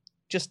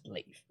 Just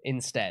leave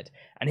instead.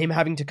 And him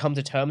having to come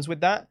to terms with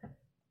that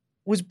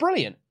was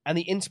brilliant. And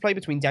the interplay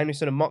between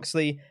Danielson and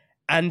Moxley,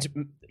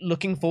 and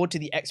looking forward to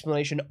the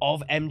explanation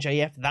of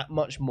MJF that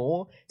much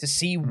more, to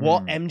see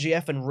what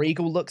MJF and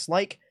Regal looks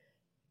like.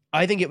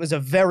 I think it was a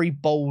very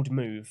bold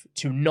move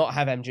to not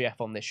have MJF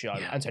on this show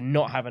and to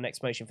not have an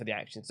explanation for the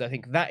actions. So I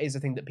think that is the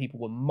thing that people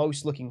were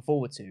most looking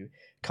forward to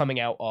coming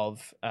out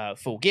of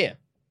Full Gear.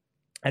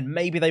 And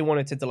maybe they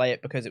wanted to delay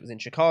it because it was in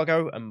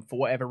Chicago, and for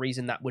whatever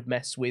reason that would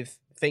mess with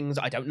things.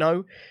 I don't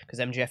know, because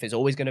MJF is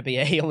always going to be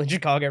a heel in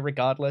Chicago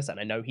regardless, and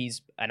I know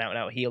he's an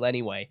out-and-out heel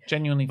anyway.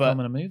 Genuinely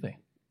filming a movie.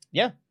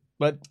 Yeah.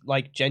 but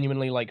like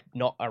genuinely like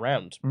not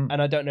around.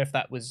 And I don't know if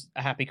that was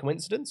a happy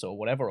coincidence or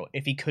whatever, or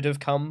if he could have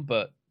come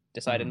but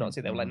decided not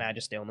to. They were like, nah,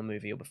 just stay on the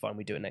movie, it'll be fine,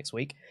 we do it next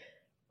week.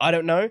 I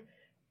don't know,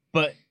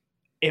 but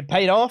it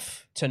paid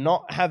off to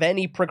not have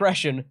any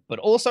progression, but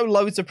also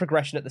loads of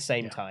progression at the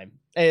same time.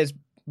 It is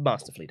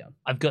masterfully done.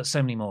 I've got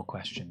so many more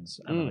questions,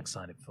 and I'm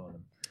excited for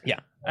them.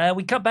 Yeah.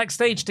 We cut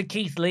backstage to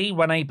Keith Lee.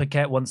 Renee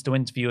Paquette wants to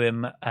interview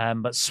him,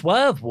 but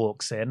Swerve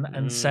walks in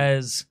and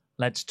says,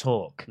 let's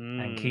talk.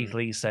 And Keith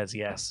Lee says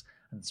yes.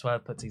 And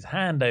Swerve puts his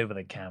hand over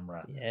the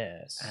camera.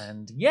 Yes.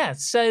 And yeah,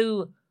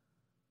 so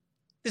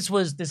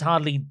this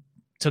hardly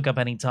took up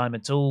any time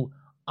at all.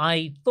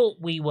 I thought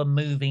we were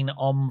moving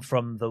on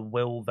from the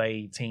will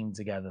they team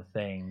together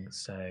thing,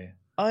 so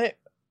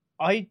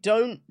I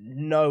don't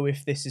know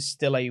if this is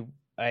still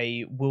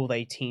a will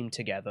they team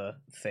together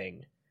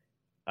thing.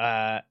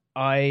 I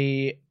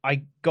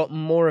got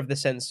more of the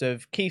sense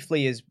of Keith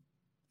Lee is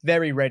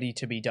very ready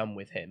to be done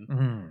with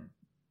him,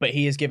 but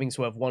he is giving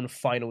Swerve one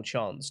final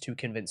chance to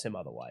convince him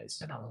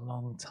otherwise. It's been a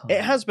long time.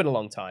 It has been a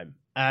long time,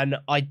 and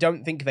I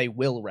don't think they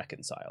will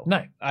reconcile.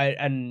 No,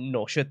 and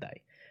nor should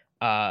they.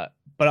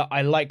 But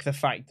I like the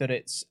fact that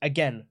it's,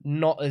 again,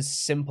 not as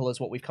simple as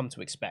what we've come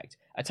to expect.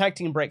 A tag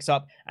team breaks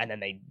up, and then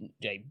they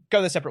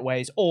go their separate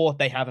ways, or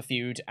they have a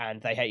feud,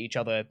 and they hate each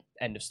other,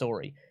 end of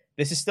story.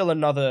 This is still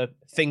another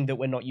thing that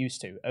we're not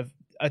used to, of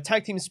a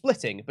tag team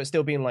splitting, but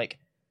still being like,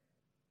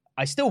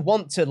 I still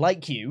want to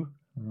like you,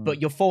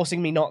 but you're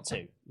forcing me not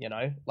to, you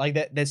know? Like,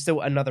 there's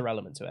still another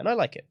element to it, and I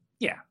like it.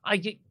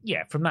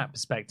 Yeah, from that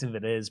perspective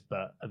it is,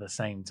 but at the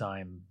same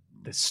time,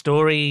 the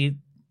story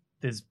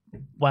is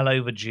well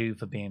overdue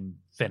for being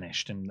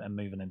finished and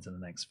moving into the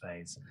next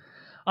phase.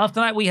 After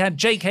that, we had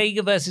Jake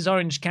Hager versus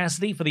Orange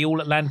Cassidy for the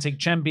All-Atlantic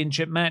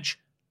Championship match.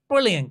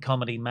 Brilliant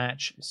comedy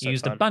match. So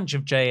Used fun. a bunch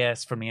of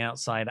JS from the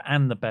outside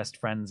and the Best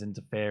Friends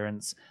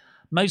interference,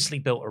 mostly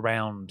built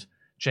around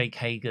Jake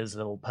Hager's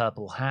little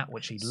purple hat,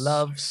 which he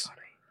loves.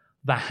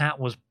 The hat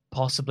was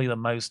possibly the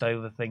most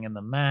over thing in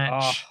the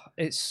match. Oh,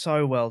 it's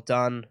so well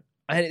done.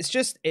 And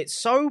it's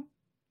so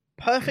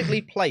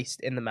perfectly placed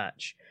in the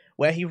match,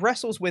 where he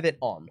wrestles with it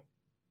on.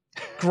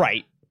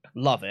 Great.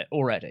 Love it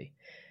already.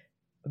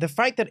 The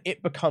fact that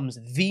it becomes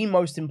the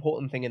most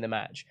important thing in the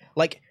match.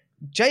 Like,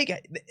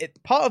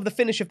 part of the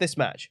finish of this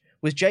match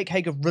was Jake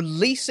Hager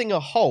releasing a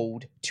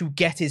hold to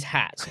get his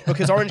hat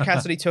because Orange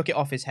Cassidy took it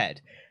off his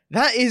head.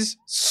 That is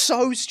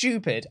so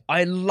stupid.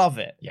 I love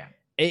it. Yeah.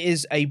 It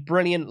is a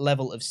brilliant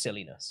level of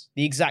silliness.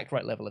 The exact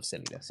right level of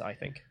silliness, I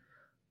think.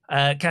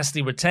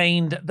 Cassidy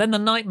retained. Then the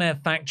Nightmare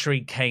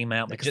Factory came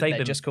out because they've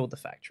been just called the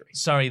Factory.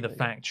 Sorry, the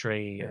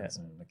Factory. As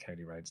in the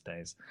Cody Rhodes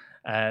days.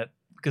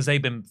 Because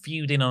they've been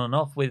feuding on and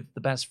off with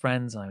the Best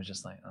Friends, and I was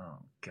just like, oh,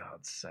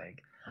 God's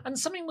sake. And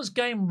something was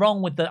going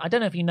wrong with I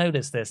don't know if you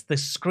noticed this, the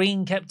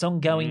screen kept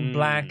on going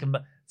black,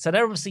 so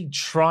they're obviously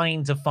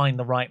trying to find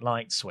the right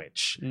light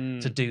switch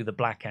to do the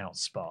blackout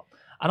spot.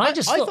 And I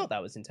thought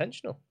that was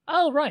intentional.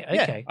 Oh, right,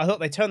 okay. Yeah, I thought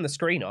they turned the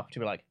screen off to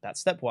be like,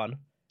 that's step one.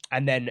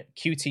 And then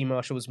QT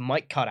Marshall's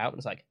mic cut out, and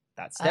it's like,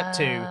 that's step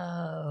two.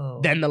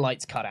 Then the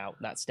lights cut out,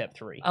 that's step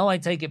three. Oh, I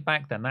take it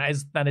back then.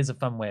 That is a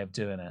fun way of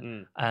doing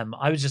it.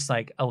 I was just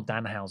like, oh,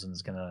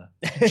 Danhausen's going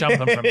to jump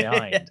them from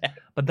behind. Yeah.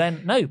 But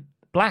then, no,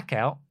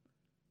 blackout,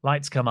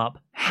 lights come up,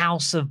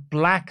 House of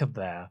Black up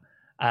there.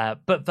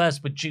 But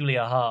first with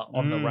Julia Hart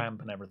on the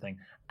ramp and everything.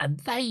 And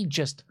they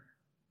just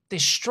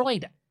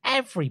destroyed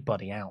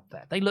everybody out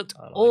there. They looked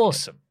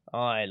awesome.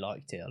 I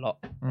liked it a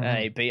lot.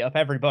 They beat up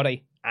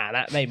everybody, and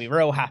that made me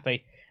real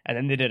happy. And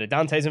then they did a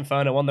Dante's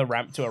Inferno on the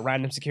ramp to a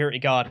random security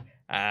guard.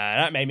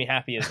 That made me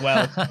happy as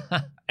well.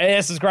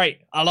 This is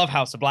great. I love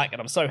House of Black,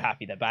 and I'm so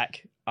happy they're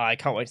back. I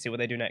can't wait to see what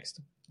they do next.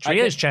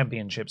 Trios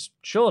championships,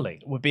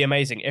 surely. Would be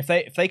amazing. If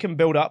they can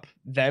build up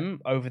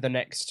them over the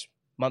next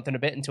month and a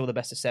bit until the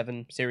Best of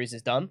 7 series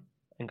is done,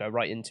 and go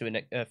right into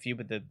a feud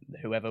with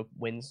whoever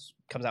wins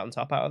comes out on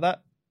top out of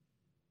that.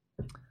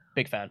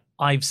 Big fan.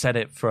 I've said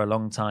it for a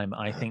long time.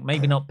 I think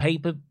maybe not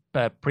paper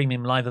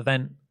premium live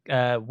event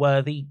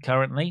worthy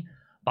currently,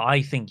 but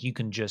I think you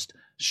can just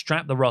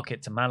strap the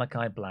Rocket to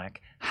Malachi Black,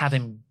 have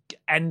him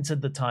enter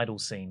the title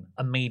scene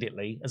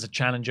immediately as a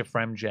challenger for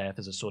MJF,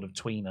 as a sort of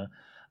tweener,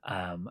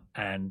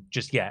 and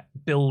just,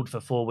 build for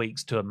 4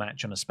 weeks to a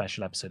match on a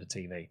special episode of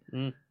TV.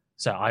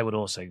 So I would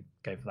also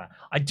go for that.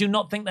 I do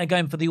not think they're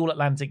going for the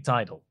All-Atlantic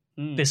title,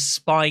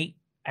 despite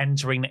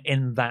entering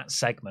in that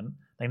segment.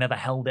 They never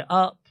held it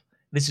up.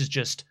 This is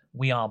just,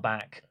 we are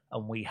back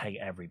and we hate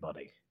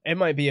everybody. It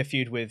might be a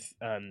feud with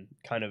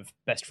kind of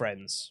Best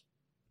Friends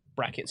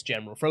brackets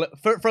general for a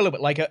little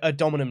bit, like a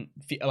dominant,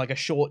 like a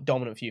short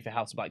dominant feud for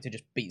House of Black to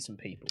just beat some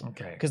people.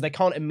 Okay. Because they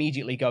can't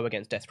immediately go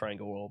against Death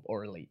Triangle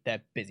or Elite.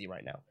 They're busy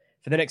right now.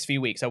 For the next few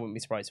weeks, I wouldn't be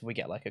surprised if we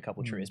get like a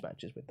couple trios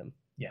matches with them.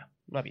 Yeah.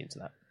 Might be into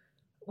that.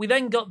 We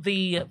then got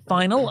the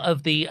final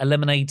of the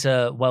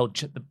Eliminator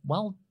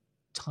World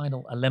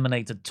Title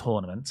Eliminator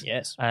Tournament.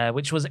 Yes.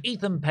 Which was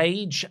Ethan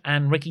Page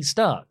and Ricky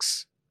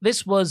Starks.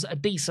 This was a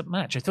decent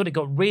match. I thought it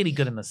got really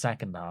good in the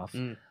second half.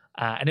 And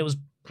it was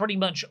pretty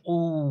much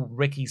all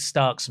Ricky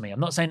Starks me. I'm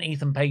not saying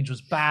Ethan Page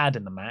was bad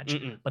in the match,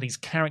 but his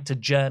character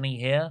journey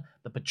here,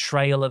 the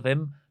portrayal of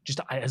him, just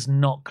has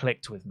not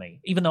clicked with me.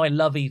 Even though I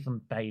love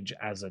Ethan Page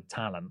as a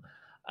talent,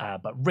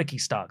 but Ricky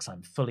Starks,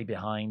 I'm fully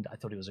behind. I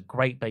thought he was a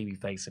great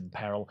babyface in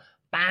Peril,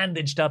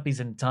 bandaged up his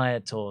entire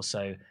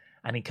torso,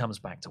 and he comes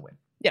back to win.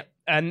 Yeah,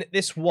 and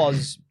this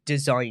was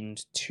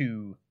designed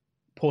to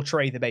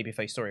portray the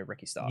babyface story of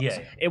Ricky Starks. Yeah.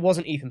 It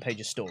wasn't Ethan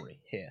Page's story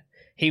here.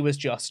 He was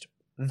just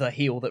the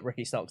heel that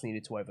Ricky Starks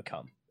needed to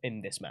overcome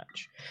in this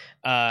match.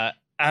 And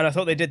I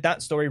thought they did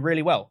that story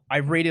really well. I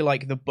really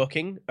like the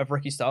booking of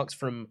Ricky Starks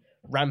from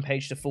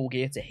Rampage to Full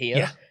Gear to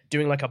here,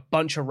 doing like a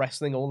bunch of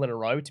wrestling all in a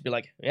row to be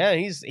like, yeah,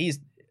 he's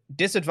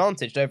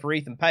disadvantaged over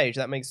Ethan Page.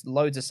 That makes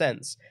loads of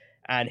sense.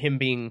 And him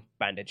being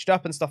bandaged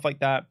up and stuff like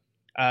that.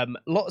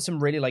 Some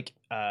really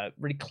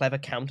really clever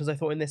counters I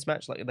thought in this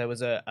match. Like there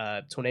was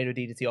a tornado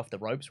DDT off the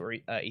ropes where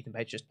Ethan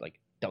Page just like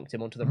dunked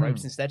him onto the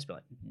ropes instead to be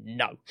like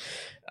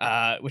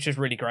no, which is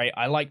really great.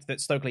 I liked that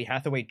Stokely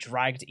Hathaway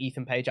dragged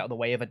Ethan Page out of the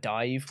way of a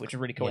dive, which is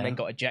really cool, and then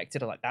got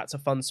ejected. I like that's a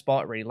fun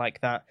spot. I really like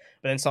that.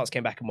 But then Starks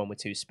came back and won with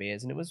 2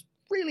 spears, and it was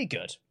really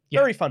good.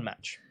 Very fun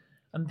match.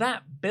 And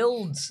that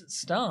builds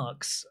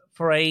Starks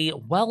for a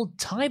world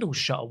title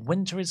shot.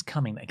 Winter is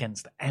coming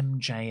against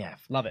MJF.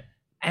 Love it.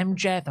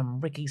 MJF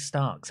and Ricky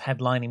Starks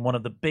headlining one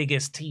of the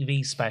biggest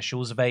TV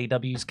specials of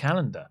AEW's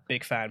calendar.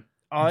 Big fan.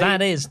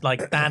 That is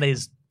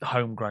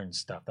homegrown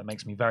stuff. That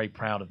makes me very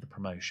proud of the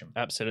promotion.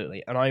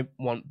 Absolutely. And I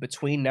want,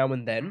 between now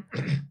and then,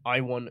 I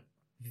want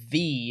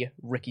the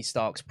Ricky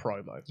Starks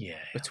promo. Yeah.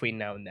 Between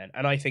now and then.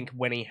 And I think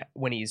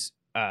when he's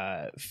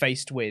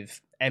faced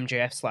with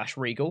MJF /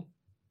 Regal,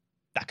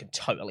 that could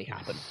totally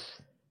happen.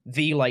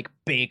 The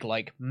big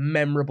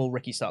memorable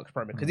Ricky Starks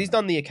promo, because he's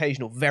done the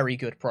occasional very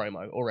good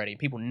promo already.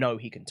 People know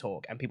he can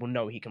talk and people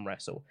know he can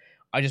wrestle.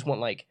 I just want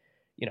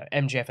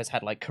MJF has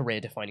had career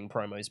defining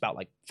promos,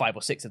 about 5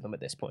 or 6 of them at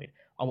this point.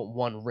 I want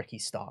one Ricky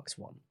Starks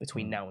one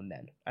between now and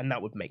then, and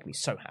that would make me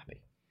so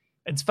happy.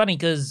 It's funny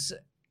because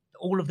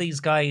all of these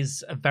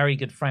guys are very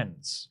good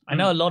friends. I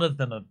know a lot of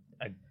them are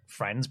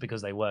friends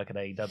because they work at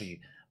AEW.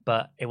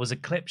 But it was a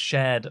clip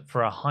shared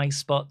for a High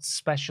Spot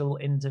special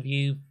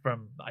interview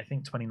from, I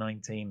think,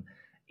 2019.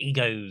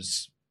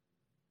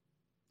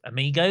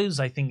 Amigos,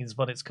 I think is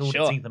what it's called.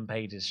 Sure. It's Ethan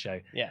Page's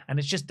show. Yeah. And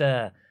it's just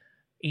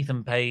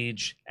Ethan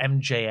Page,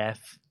 MJF,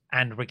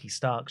 and Ricky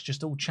Starks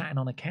just all chatting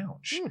on a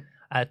couch.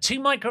 2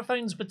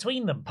 microphones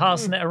between them,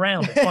 passing it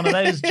around. It's one of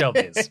those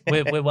jobbies.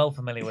 We're well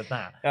familiar with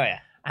that. Oh, yeah.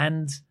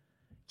 And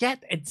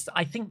yet,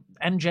 I think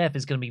MJF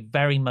is going to be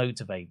very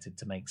motivated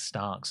to make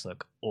Starks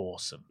look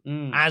awesome,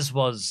 as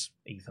was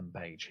Ethan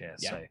Page here.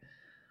 Yeah. So,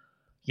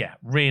 yeah,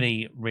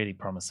 really, really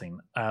promising.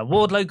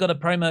 Wardlow got a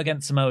promo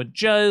against Samoa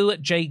Joe.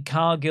 Jade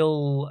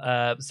Cargill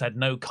said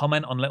no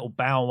comment on Little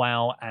Bow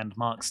Wow, and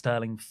Mark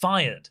Sterling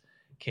fired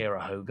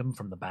Kiera Hogan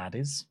from the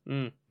Baddies.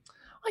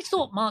 I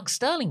thought Mark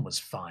Sterling was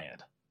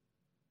fired.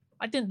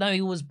 I didn't know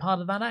he was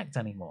part of that act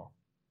anymore.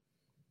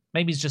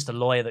 Maybe he's just a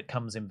lawyer that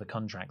comes in for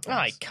contract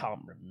rights. I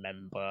can't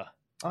remember.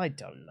 I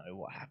don't know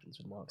what happens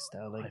with Mark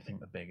Sterling. I think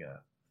the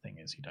bigger thing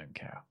is you don't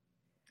care.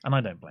 And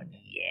I don't blame you.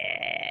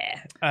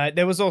 Yeah.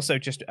 There was also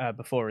just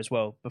before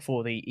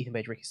the Ethan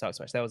Page Ricky Starks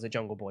match, there was a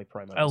Jungle Boy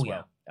promo as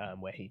well,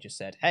 where he just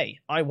said, "Hey,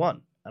 I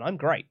won, and I'm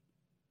great."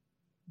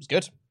 It was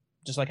good.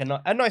 Just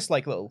a nice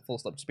little full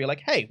stop to be like,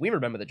 "Hey, we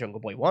remember that Jungle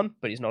Boy won,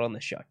 but he's not on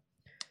this show."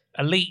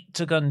 Elite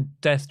took on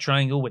Death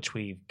Triangle, which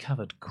we've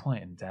covered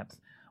quite in depth.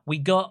 We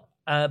got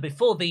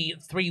before the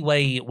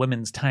 3-way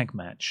women's tag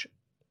match,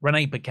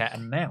 Renee Paquette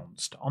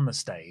announced on the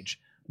stage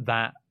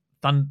that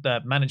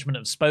management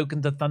have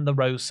spoken to Thunder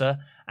Rosa,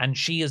 and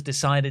she has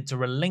decided to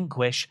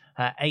relinquish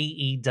her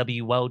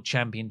AEW World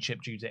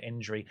Championship due to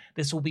injury.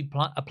 This will be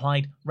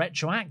applied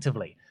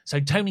retroactively. So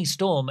Toni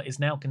Storm is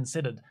now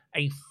considered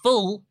a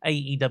full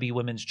AEW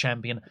Women's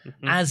Champion,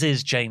 as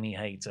is Jamie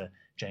Hayter.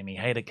 Jamie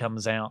Hayter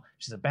comes out.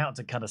 She's about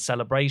to cut a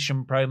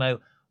celebration promo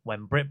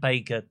when Britt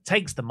Baker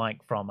takes the mic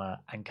from her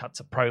and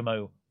cuts a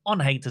promo on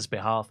Hayter's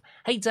behalf.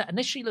 Hayter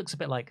initially looks a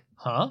bit like,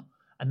 huh?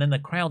 And then the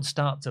crowd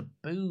start to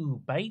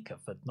boo Baker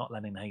for not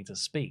letting Hayter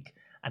speak.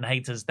 And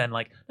Hayter's then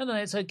like, no,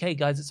 it's okay,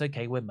 guys. It's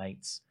okay. We're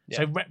mates. Yeah.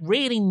 So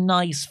really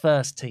nice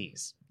first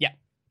tease. Yeah.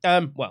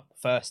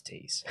 First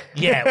tease.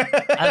 Yeah,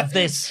 of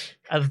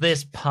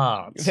this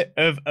part.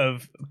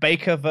 of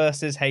Baker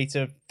versus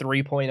Hayter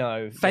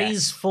 3.0.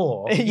 Phase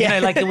 4.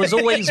 Yeah. It was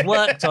always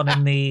worked on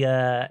in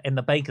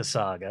the Baker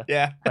saga.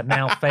 Yeah. But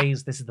now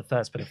this is the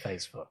first bit of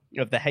Phase 4.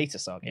 Of the Hayter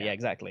saga, yeah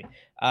exactly.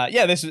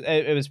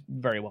 It was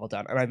very well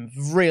done, and I'm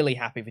really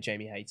happy for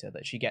Jamie Hayter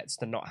that she gets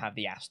to not have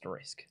the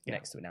asterisk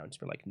next to it now and just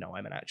be like, no,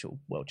 I'm an actual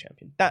world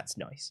champion. That's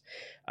nice.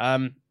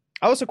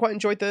 I also quite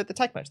enjoyed the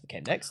tag match that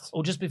came next.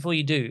 Or just before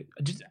you do,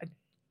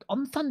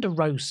 on Thunder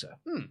Rosa.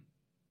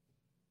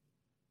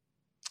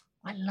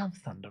 I love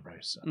Thunder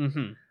Rosa.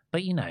 Mm-hmm.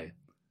 But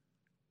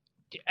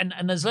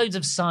and there's loads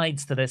of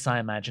sides to this, I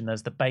imagine.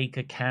 There's the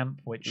Baker camp,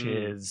 which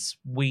is,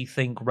 we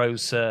think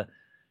Rosa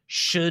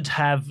should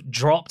have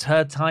dropped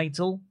her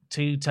title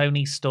to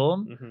Toni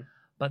Storm.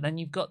 But then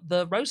you've got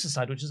the Rosa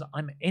side, which is,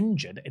 I'm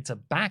injured. It's a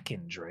back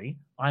injury.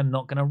 I'm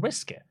not going to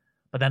risk it.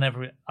 But then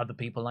other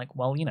people are like,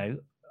 well,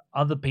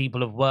 other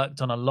people have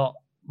worked on a lot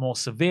more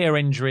severe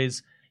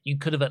injuries. You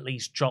could have at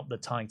least dropped the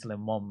title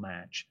in one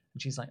match.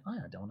 And she's like, I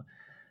don't want to.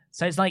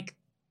 So it's like,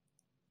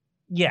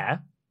 yeah.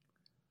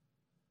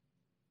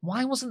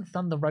 Why wasn't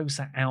Thunder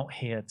Rosa out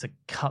here to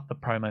cut the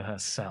promo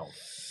herself?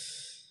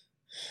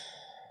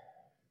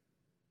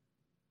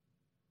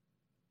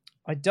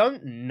 I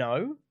don't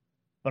know,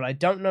 but I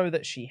don't know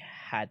that she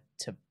had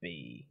to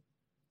be.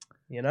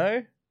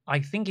 I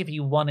think if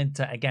you wanted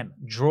to, again,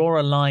 draw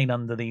a line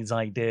under these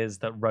ideas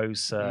that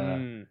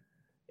Rosa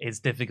is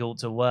difficult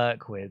to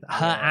work with,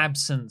 her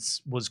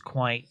absence was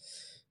quite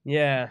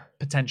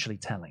potentially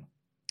telling.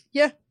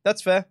 Yeah,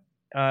 that's fair.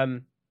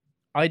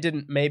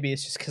 Maybe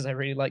it's just because I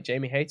really like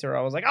Jamie Hayter.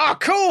 I was like, oh,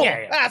 cool,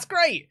 that's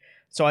great.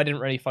 So I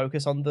didn't really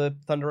focus on the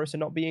Thunder Rosa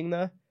not being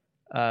there.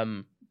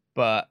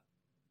 But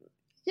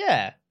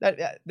yeah,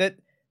 that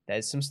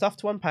there's some stuff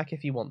to unpack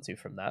if you want to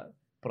from that,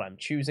 but I'm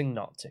choosing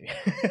not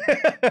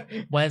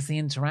to. Where's the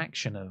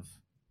interaction of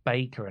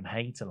Baker and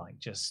Hayter, like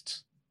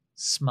just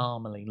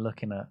smarmily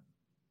looking at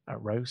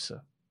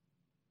Rosa?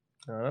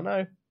 I don't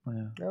know.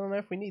 Yeah. I don't know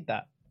if we need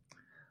that.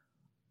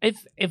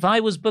 If I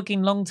was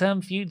booking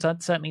long-term feuds,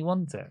 I'd certainly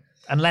want it.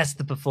 Unless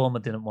the performer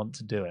didn't want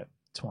to do it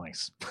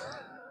twice.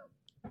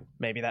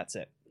 Maybe that's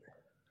it.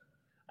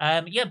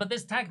 But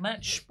this tag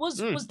match was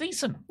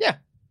decent. Yeah,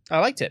 I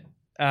liked it.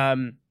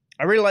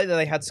 I really like that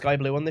they had Sky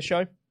Blue on the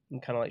show.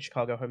 Kind of like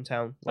Chicago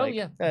hometown. Like,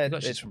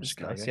 she's from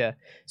Chicago. Nice, yeah.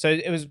 So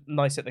it was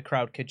nice that the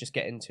crowd could just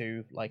get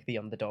into like the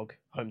underdog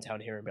hometown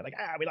hero and be like,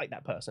 we like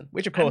that person.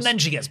 Which of course, and then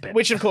she gets pinned.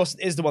 Which of course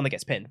is the one that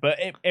gets pinned. But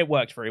it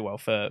worked very well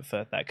for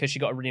that because she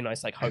got a really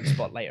nice like hope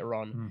spot later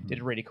on. Mm-hmm. Did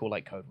a really cool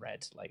like code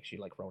red. Like she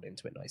like rolled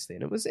into it nicely,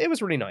 and it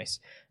was really nice.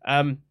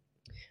 I'll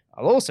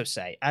also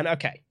say, and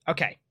okay,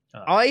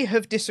 I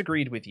have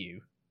disagreed with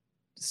you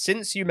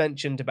since you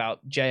mentioned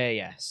about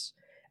JAS,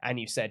 and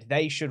you said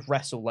they should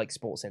wrestle like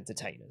sports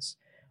entertainers.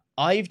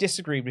 I've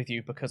disagreed with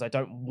you because I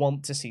don't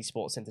want to see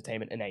sports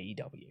entertainment in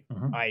AEW.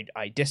 Mm-hmm.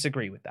 I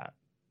disagree with that.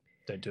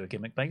 Don't do a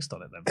gimmick based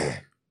on it then.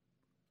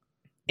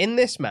 In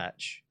this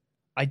match,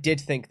 I did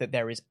think that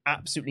there is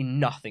absolutely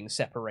nothing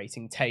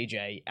separating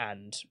TJ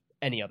and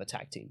any other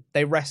tag team.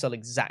 They wrestle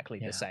exactly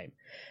the same.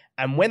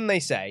 And when they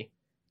say,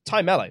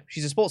 Ty Mello,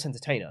 she's a sports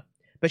entertainer,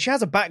 but she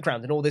has a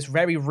background in all this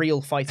very real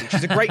fighting.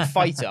 She's a great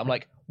fighter. I'm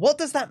like, what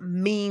does that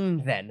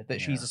mean then that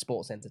she's a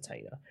sports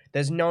entertainer?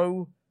 There's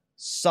no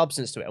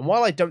substance to it. And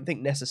while I don't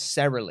think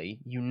necessarily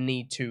you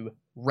need to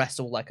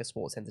wrestle like a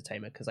sports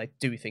entertainer, because I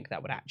do think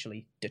that would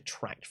actually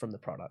detract from the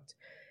product,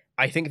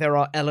 I think there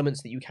are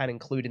elements that you can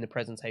include in the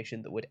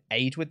presentation that would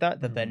aid with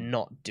that they're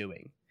not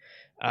doing.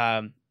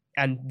 And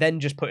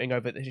then just putting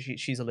over that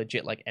she's a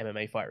legit like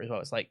MMA fighter as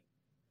well. It's like,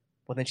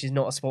 well, then she's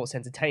not a sports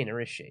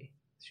entertainer, is she?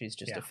 She's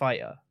just a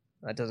fighter.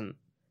 That doesn't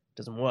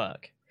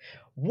work.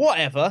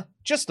 Whatever.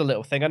 Just a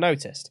little thing I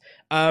noticed.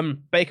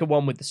 Baker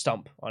won with the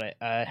stomp on it.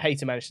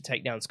 Hayter managed to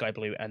take down Sky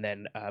Blue, and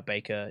then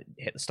Baker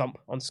hit the stomp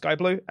on Sky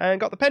Blue and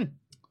got the pin.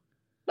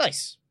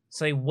 Nice.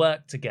 So they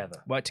work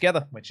together.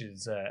 Which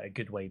is a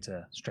good way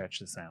to stretch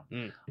this out.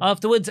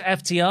 Afterwards,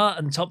 FTR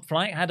and Top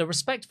Flight had a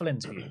respectful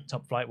interview.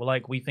 Top Flight were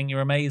like, we think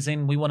you're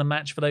amazing. We want a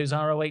match for those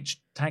ROH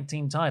tag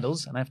team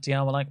titles. And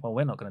FTR were like, well,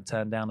 we're not going to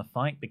turn down a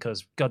fight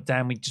because,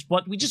 goddamn, we just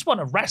want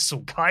to wrestle,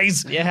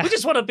 guys. Yeah. We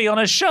just want to be on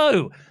a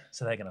show.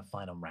 So they're going to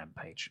fight on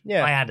Rampage.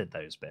 Yeah. I added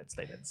those bits.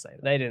 They didn't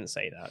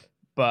say that.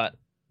 But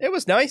it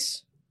was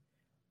nice.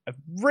 I'd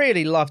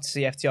really love to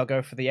see FTR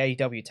go for the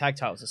AEW tag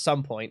titles at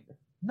some point.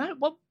 No,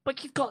 well,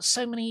 but you've got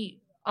so many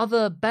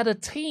other better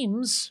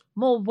teams,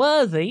 more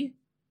worthy.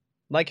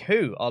 Like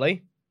who,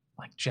 Ollie?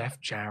 Like Jeff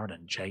Jarrett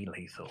and Jay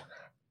Lethal.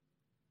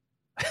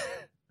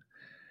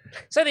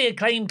 So the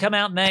Acclaim come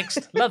out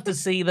next. Love to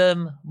see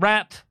them.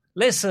 Rap.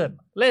 Listen.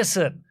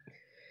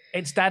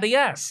 It's Daddy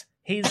Ass.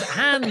 His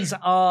hands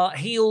are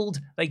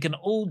healed. They can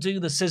all do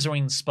the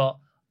scissoring spot,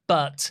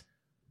 but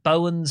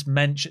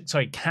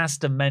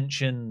Caster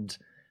mentioned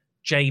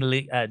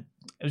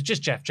it was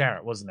just Jeff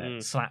Jarrett, wasn't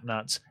it?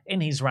 Slapnuts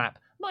in his rap.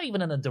 Not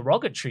even in a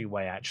derogatory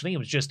way, actually. It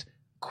was just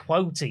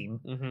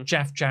quoting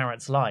Jeff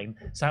Jarrett's line.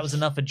 So that was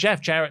enough for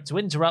Jeff Jarrett to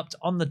interrupt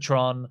on the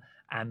Tron.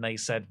 And they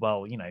said,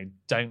 well,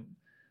 don't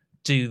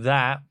do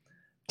that.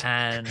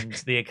 And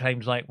the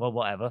Acclaim's like, well,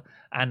 whatever.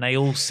 And they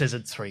all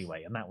scissored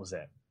three-way, and that was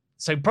it.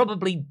 So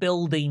probably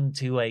building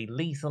to a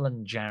Lethal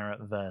and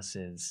Jarrett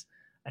versus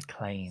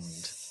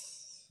Acclaimed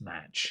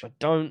match. I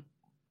don't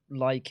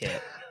like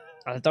it.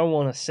 I don't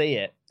want to see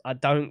it. I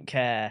don't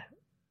care.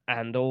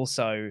 And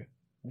also,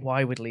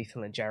 why would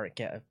Lethal and Jarrett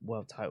get a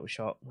world title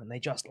shot when they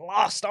just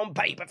lost on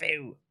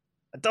pay-per-view?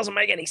 It doesn't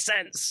make any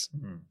sense.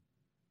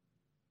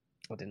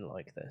 I didn't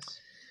like this.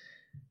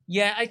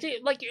 Yeah, I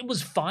did. Like, it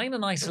was fine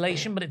in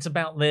isolation, but it's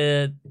about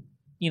the,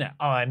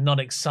 I'm not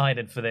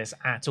excited for this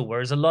at all.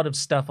 Whereas a lot of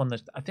stuff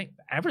I think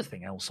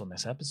everything else on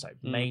this episode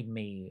made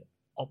me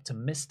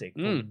optimistic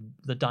for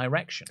the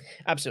direction.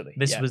 Absolutely.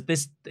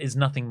 This is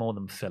nothing more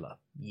than filler.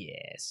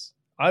 Yes.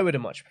 I would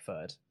have much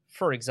preferred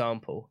for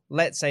example,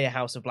 let's say a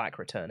House of Black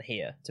return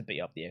here to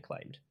beat up the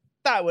Acclaimed.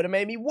 That would have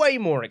made me way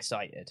more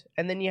excited.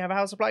 And then you have a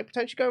House of Black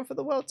potentially going for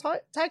the world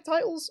tag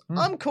titles.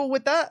 I'm cool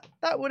with that.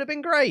 That would have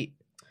been great.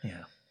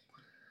 Yeah.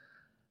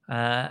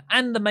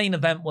 And the main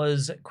event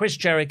was Chris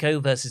Jericho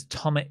versus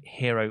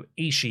Tomohiro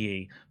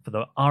Ishii for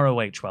the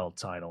ROH World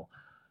title.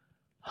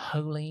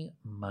 Holy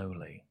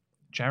moly.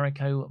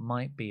 Jericho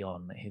might be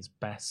on his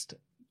best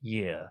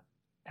year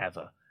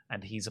ever.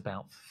 And he's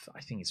about,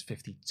 I think he's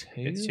 52?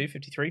 52,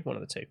 53, one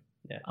of the two.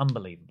 Yeah.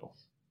 Unbelievable.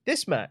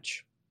 This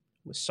match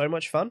was so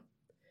much fun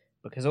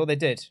because all they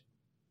did,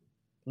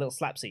 little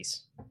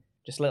slapsies.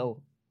 Just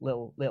little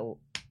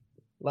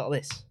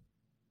this.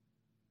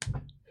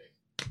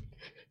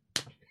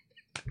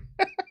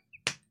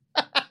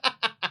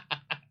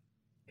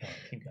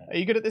 Are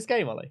you good at this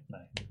game, Ollie? No.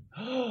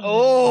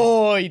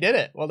 Oh, you did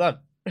it. Well done.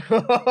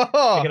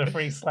 I get a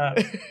free slap.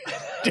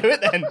 Do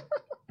it then.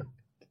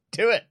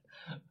 Do it.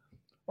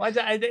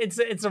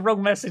 It's a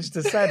wrong message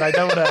to send. I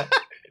don't want to.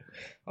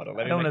 Hold on,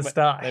 I don't want to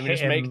start. Let me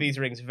just make these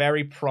rings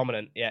very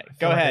prominent. Yeah,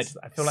 go ahead.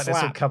 I feel like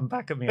this will come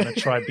back at me in a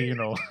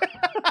tribunal.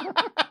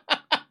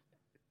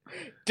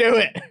 Do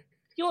it.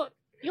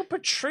 You're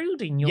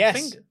protruding your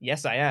finger.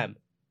 Yes, I am.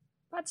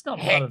 That's not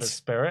part of the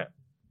spirit.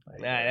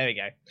 There we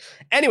go.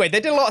 Anyway, they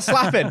did a lot of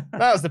slapping.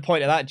 That was the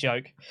point of that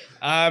joke.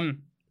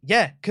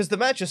 Yeah, because the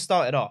match just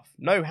started off.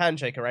 No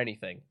handshake or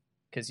anything.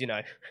 Because, you know,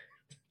 it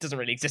doesn't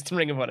really exist in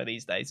Ring of Honor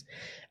these days.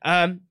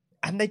 And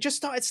they just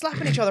started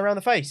slapping each other around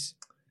the face.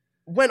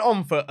 Went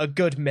on for a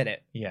good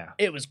minute. Yeah.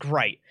 It was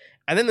great.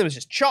 And then there was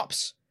just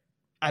chops.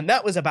 And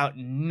that was about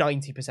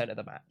 90% of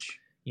the match.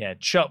 Yeah,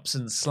 chops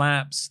and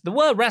slaps. There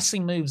were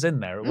wrestling moves in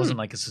there. It wasn't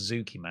like a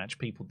Suzuki match.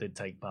 People did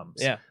take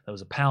bumps. Yeah. There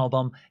was a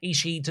powerbomb.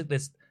 Ishii took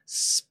this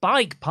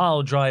spike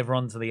pile driver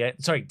onto the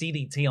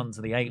DDT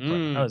onto the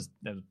apron. That was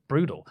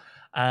brutal.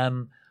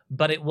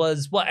 But it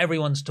was what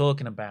everyone's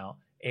talking about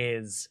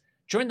is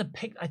during the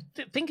I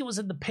think it was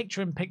in the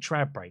picture-in-picture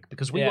ad break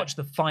because we watch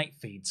the fight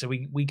feed, so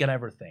we get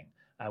everything.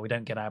 We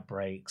don't get ad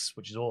breaks,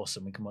 which is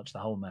awesome. We can watch the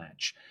whole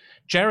match.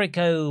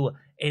 Jericho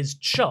is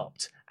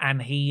chopped and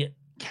he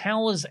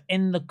cowers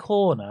in the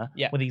corner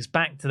with his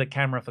back to the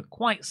camera for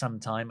quite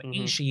some time.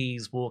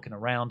 Ishii's walking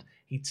around.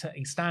 He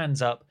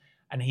stands up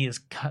and he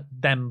is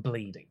them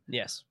bleeding.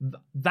 Yes.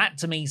 That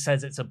to me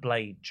says it's a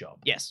blade job.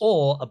 Yes.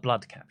 Or a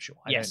blood capsule.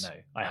 I don't know.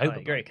 I hope a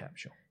blood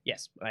capsule.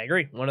 Yes, I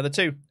agree. One of the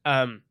two.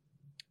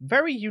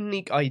 Very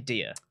unique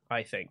idea,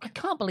 I think. I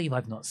can't believe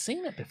I've not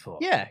seen it before.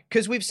 Yeah,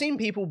 because we've seen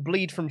people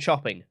bleed from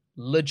chopping.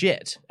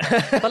 Legit.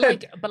 but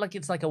like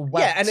it's like a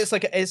wet... Yeah, and it's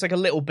like a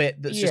little bit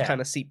that's just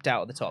kind of seeped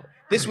out at the top.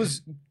 This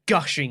was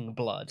gushing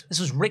blood. This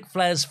was Ric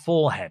Flair's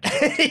forehead.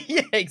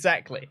 Yeah,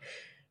 exactly.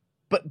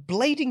 But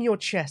blading your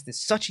chest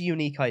is such a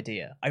unique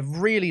idea. I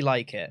really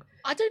like it.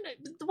 I don't know.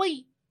 The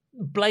way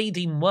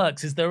blading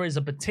works is there is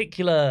a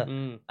particular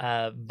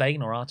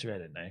vein or artery, I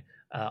don't know,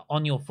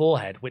 on your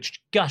forehead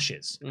which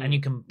gushes, and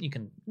you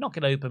can knock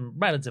it open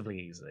relatively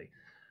easily,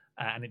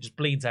 and it just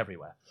bleeds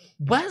everywhere.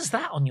 Where's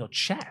that on your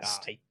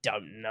chest? I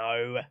don't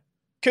know.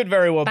 Could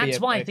very well be. That's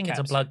why I think it's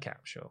a blood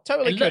capsule.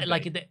 Totally it could looked be.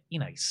 like it, he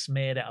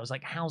smeared it. I was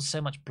like, how's so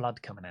much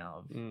blood coming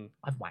out of?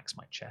 I've waxed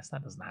my chest.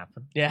 That doesn't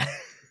happen. Yeah.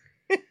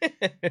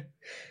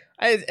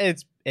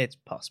 It's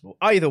possible.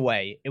 Either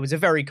way, it was a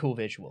very cool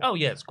visual. Oh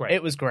yeah, it's great.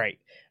 It was great.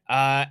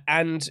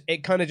 And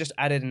it kind of just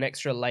added an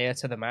extra layer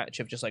to the match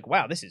of just like,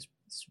 wow, this is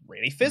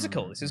really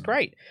physical. This is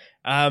great.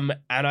 And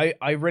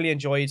I really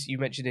enjoyed, you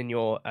mentioned in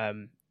your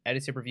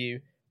edited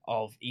review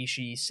of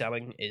Ishii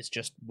selling is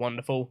just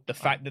wonderful. The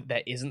fact that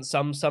there isn't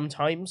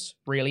sometimes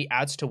really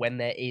adds to when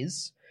there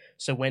is.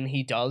 So when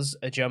he does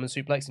a German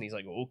suplex and he's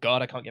like, oh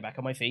god, I can't get back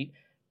on my feet,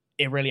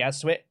 it really adds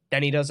to it.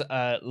 Then he does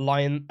a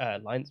lion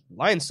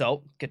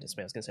salt. Goodness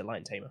me, I was going to say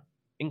lion tamer.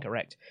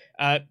 Incorrect.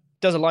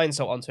 Does a lion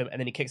salt onto him, and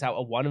then he kicks out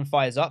a 1 and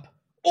fires up.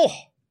 Oh,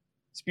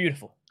 it's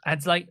beautiful.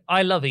 It's like,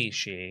 I love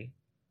Ishii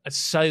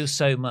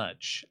so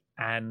much,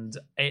 and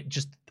it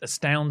just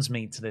astounds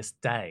me to this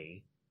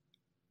day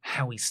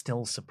how he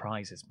still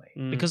surprises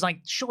me. Because, like,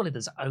 surely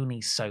there's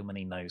only so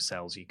many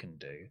no-sells you can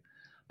do.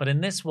 But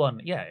in this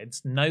one, yeah,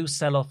 it's no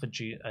sell off a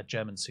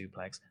German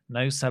suplex,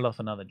 no sell off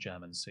another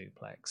German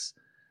suplex.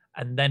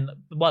 And then,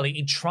 well,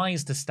 he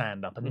tries to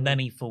stand up and then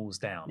he falls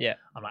down. Yeah.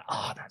 I'm like,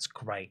 oh, that's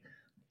great.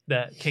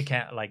 The kick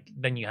out, like,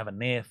 then you have a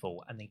near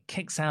fall and he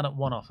kicks out at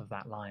one off of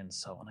that lion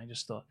soul. And I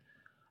just thought,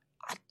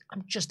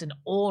 I'm just in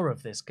awe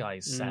of this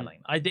guy's selling.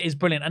 It's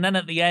brilliant. And then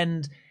at the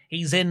end,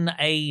 he's in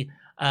the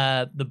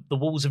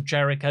Walls of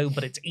Jericho,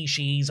 but it's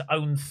Ishii's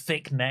own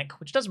thick neck,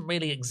 which doesn't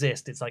really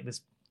exist. It's like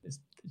this,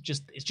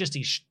 it's just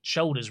his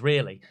shoulders,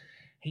 really.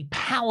 He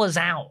powers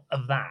out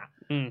of that.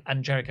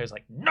 And Jericho's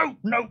like,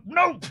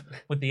 nope,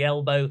 with the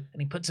elbow, and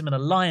he puts him in a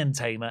lion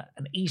tamer,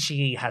 and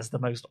Ishii has the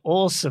most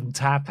awesome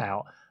tap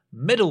out,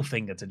 middle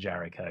finger to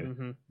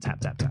Jericho,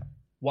 tap.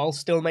 While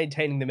still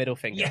maintaining the middle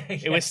finger. Yeah.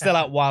 It was still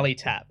out while he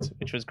tapped,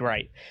 which was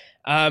great.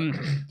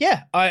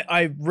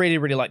 I really,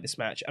 really like this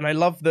match. And I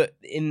love that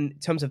in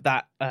terms of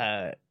that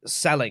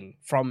selling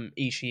from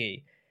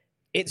Ishii,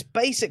 it's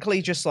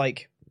basically just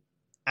like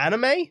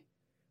anime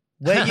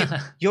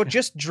where you're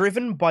just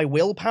driven by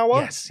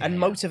willpower and yeah.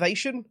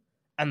 motivation,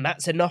 and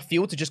that's enough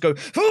fuel to just go,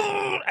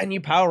 and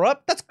you power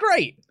up. That's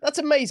great. That's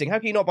amazing. How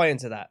can you not buy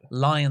into that?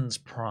 Lion's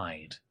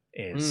pride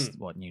is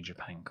what New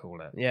Japan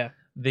call it. Yeah.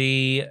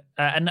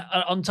 And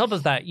on top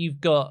of that,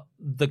 you've got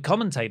the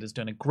commentators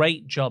doing a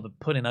great job of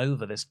putting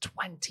over this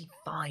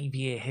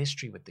 25-year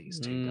history with these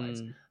two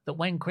guys. That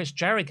when Chris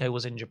Jericho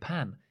was in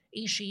Japan,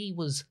 Ishii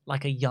was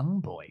like a young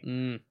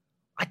boy.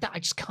 I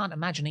just can't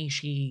imagine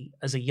Ishii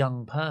as a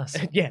young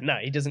person. Yeah, no,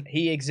 he doesn't.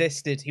 He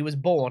existed. He was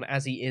born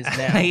as he is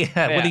now.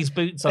 With his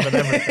boots on and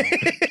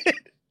everything.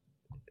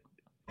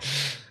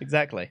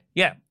 Exactly.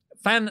 Yeah.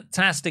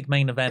 Fantastic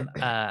main event.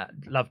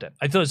 Loved it.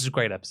 I thought it was a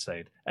great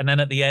episode. And then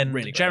at the end,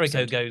 Really great Jericho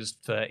episode. goes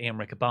for Ian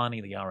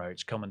Riccaboni, the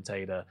ROH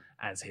commentator,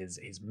 as his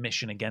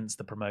mission against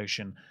the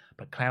promotion.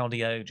 But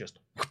Claudio just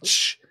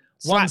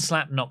one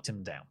slap knocked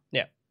him down.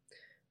 Yeah.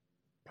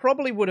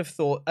 Probably would have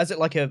thought, as it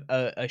like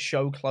a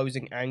show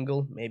closing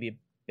angle, maybe a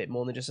bit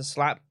more than just a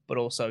slap, but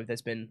also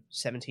there's been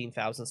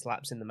 17,000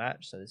 slaps in the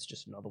match, so it's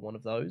just another one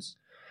of those.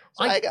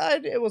 So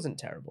it wasn't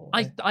terrible.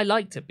 I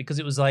liked it because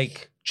it was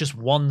like just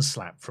one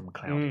slap from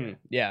Claudio.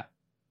 Yeah.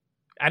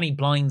 And he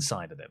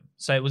blindsided him.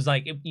 So it was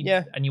like,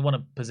 Yeah. And you want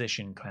to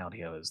position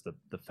Claudio as the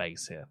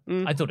face here.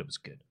 I thought it was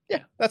good.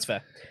 Yeah, that's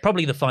fair.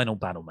 Probably the final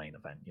battle main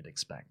event you'd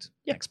expect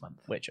next month.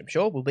 Which I'm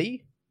sure will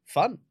be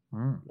fun.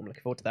 I'm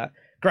looking forward to that.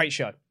 Great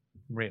show.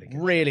 Really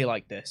good. Really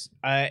like this.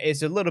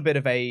 It's a little bit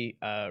of a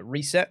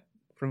reset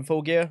from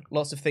Full Gear.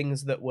 Lots of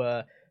things that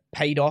were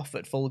paid off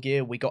at Full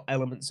Gear. We got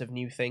elements of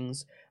new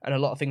things, and a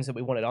lot of things that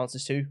we wanted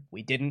answers to,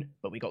 we didn't,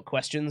 but we got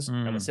questions,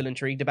 and we're still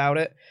intrigued about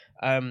it.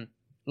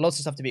 Lots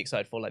of stuff to be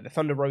excited for, like the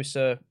Thunder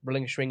Rosa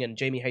relinquishing and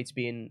Jamie Hayes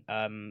being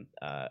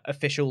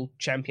official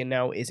champion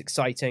now is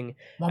exciting.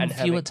 One and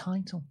fewer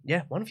title.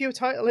 Yeah, one fewer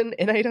title in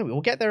AEW.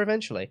 We'll get there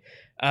eventually.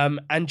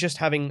 And just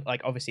having,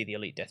 like, obviously the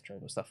Elite Death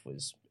Triangle stuff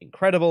was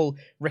incredible.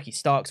 Ricky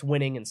Starks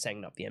winning and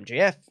setting up the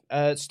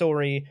MJF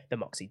story, the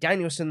Moxie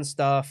Danielson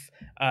stuff,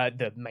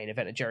 the main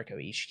event of Jericho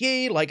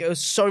Ishii. Like, it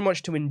was so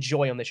much to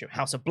enjoy on this show.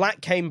 House of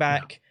Black came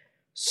back. Yeah.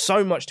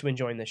 So much to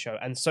enjoy in this show,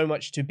 and so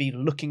much to be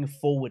looking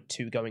forward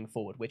to going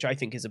forward, which I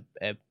think is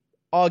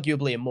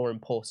arguably a more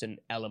important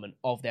element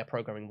of their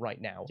programming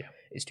right now,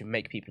 is to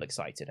make people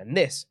excited. And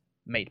this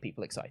made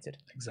people excited.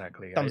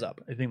 Exactly. Thumbs up.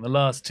 I think the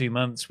last 2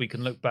 months, we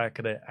can look back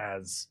at it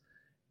as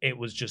it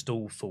was just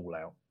all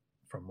fallout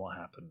from what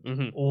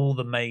happened. All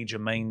the major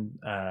main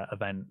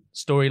event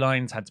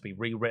storylines had to be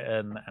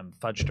rewritten and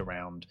fudged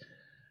around.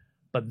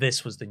 But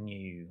this was the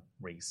new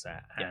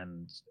reset,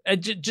 and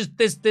just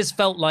this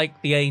felt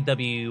like the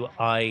AEW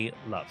I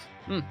love.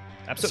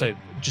 Absolutely.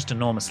 So just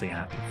enormously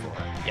happy for it.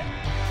 Yeah.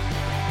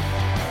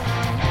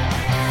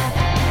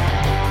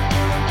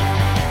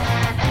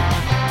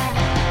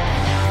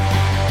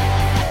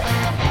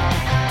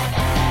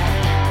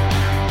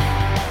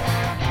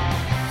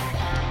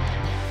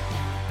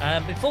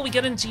 Before we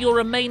get into your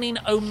remaining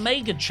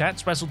Omega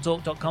chats,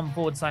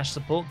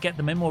 WrestleTalk.com/support. Get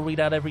them in. We'll read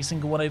out every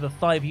single one over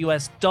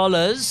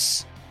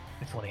 $5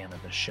 before the end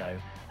of the show.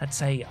 Let's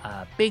say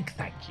a big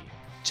thank you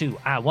to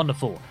our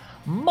wonderful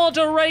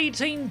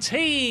moderating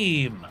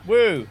team.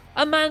 Woo!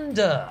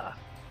 Amanda.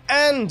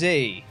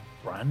 Andy.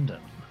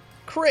 Brandon.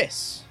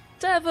 Chris.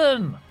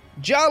 Devon.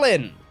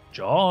 Jalin.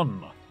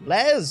 John.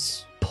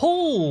 Les.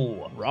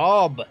 Paul.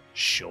 Rob.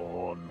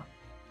 Sean.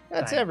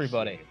 That's Thank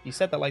everybody. you. You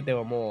said that like there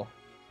were more.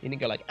 You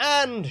didn't go like,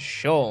 and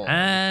Sean.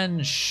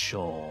 And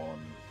Sean.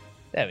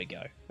 There we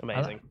go.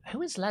 Amazing.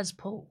 Who is Les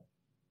Paul?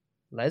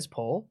 Les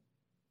Paul?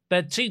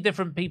 They're two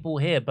different people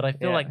here, but I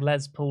feel like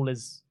Les Paul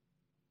is...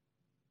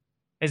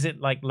 Is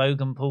it like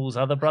Logan Paul's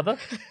other brother?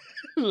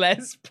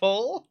 Les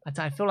Paul?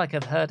 I feel like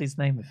I've heard his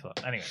name before.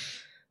 Anyway.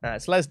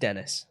 It's Les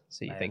Dennis.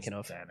 So you're thinking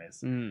of.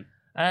 Dennis.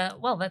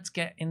 Well, let's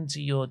get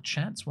into your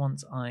chats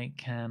once I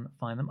can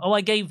find them. Oh,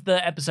 I gave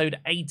the episode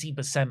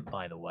 80%,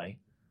 by the way.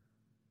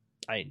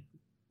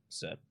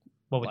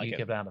 What would you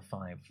give out of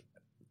 5?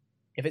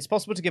 If it's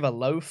possible to give a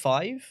low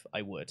 5,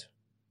 I would.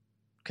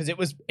 Because it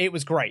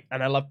was great,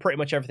 and I love pretty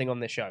much everything on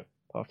this show,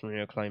 apart from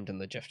the Acclaimed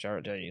and the Jeff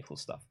Jarrett Lethal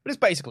stuff. But it's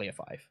basically a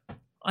 5.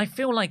 I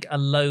feel like a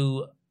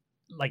low,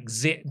 like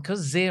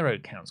because 0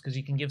 counts, because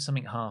you can give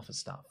something half a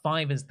star.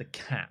 5 is the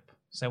cap.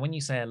 So when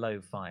you say a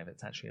low 5,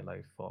 it's actually a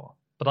low 4.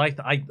 But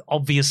I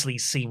obviously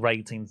see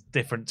ratings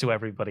different to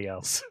everybody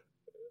else.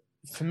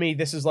 For me,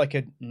 this is like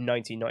a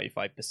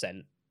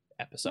 90-95%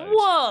 episode.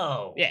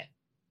 Whoa!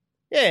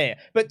 Yeah.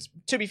 But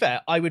to be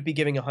fair, I would be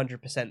giving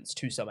 100%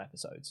 to some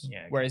episodes.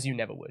 Yeah, whereas you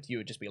never would. You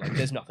would just be like,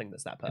 there's nothing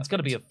that's that perfect. It's got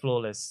to be a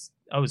flawless...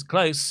 I was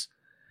close.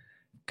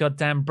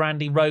 Goddamn,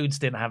 Brandy Rhodes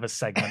didn't have a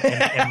segment in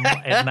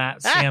that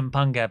CM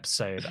Punk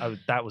episode.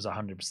 That was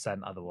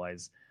 100%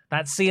 otherwise.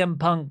 That CM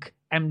Punk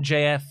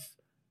MJF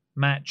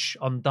match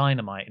on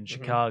Dynamite in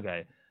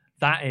Chicago,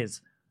 that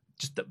is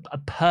just a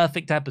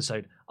perfect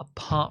episode,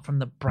 apart from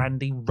the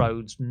Brandy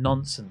Rhodes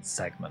nonsense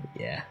segment.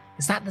 Yeah.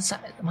 Is that the...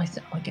 Am I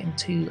getting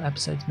 2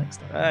 episodes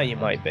mixed up? You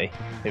might be.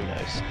 Who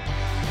knows?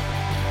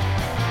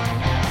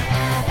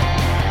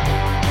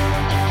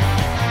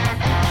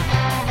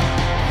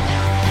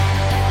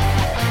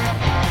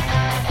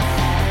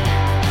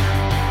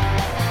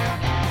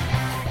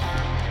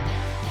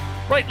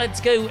 Right,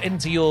 let's go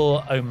into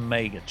your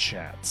Omega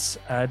chats.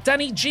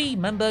 Danny G,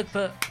 member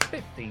for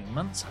 15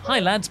 months. Hi,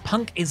 lads.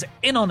 Punk is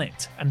in on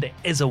it, and it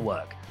is a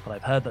work. But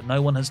I've heard that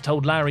no one has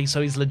told Larry,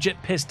 so he's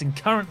legit pissed and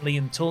currently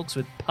in talks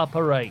with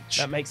Papa H.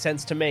 That makes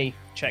sense to me.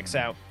 Checks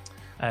out.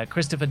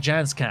 Christopher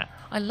Jazzcat.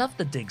 I love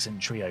the Diggs and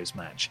Trios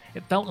match.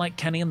 It felt like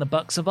Kenny and the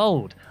Bucks of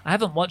old. I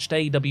haven't watched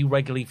AEW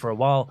regularly for a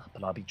while,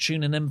 but I'll be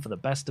tuning in for the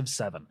best of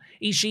 7.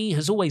 Ishii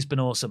has always been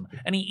awesome.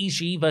 Any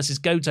Ishii versus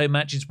Goto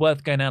match is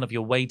worth going out of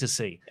your way to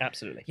see.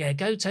 Absolutely. Yeah,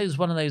 Goto's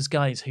one of those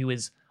guys who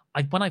is...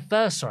 when I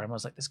first saw him, I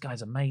was like, this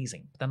guy's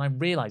amazing. But then I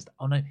realised,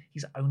 oh no,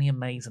 he's only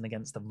amazing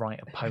against the right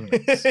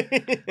opponents.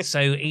 So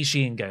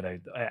Ishii and Goto,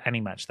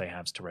 any match they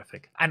have is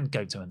terrific. And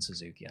Goto and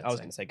Suzuki. I was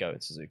going to say Goto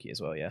and Suzuki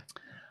as well, yeah.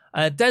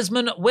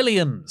 Desmond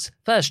Williams,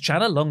 first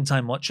chatter,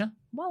 long-time watcher.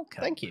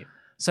 Welcome. Thank you.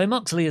 So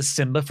Moxley is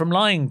Simba from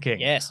Lion King.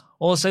 Yes.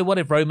 Also, what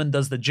if Roman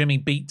does the Jimmy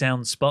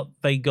beatdown spot?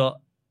 They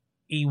got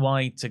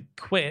EY to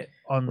quit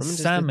on Roman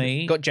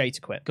Sammy. Got Jay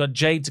to quit. Got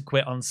Jay to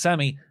quit on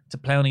Sammy to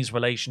play on his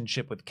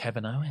relationship with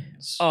Kevin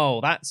Owens.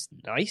 Oh, that's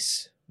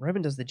nice.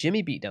 Roman does the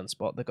Jimmy beatdown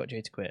spot that got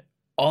Jay to quit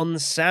on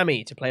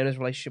Sammy to play on his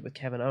relationship with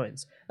Kevin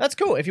Owens. That's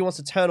cool. If he wants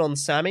to turn on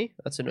Sammy,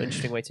 that's an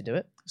interesting way to do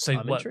it. So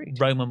I'm what,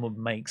 intrigued. Roman would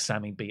make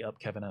Sammy beat up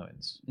Kevin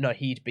Owens? No,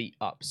 he'd beat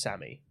up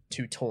Sammy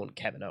to taunt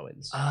Kevin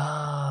Owens.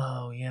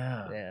 Oh,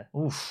 yeah. Yeah.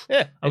 Oof.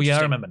 Yeah. Oh, yeah, I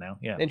interesting. remember now.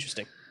 Yeah.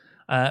 Interesting.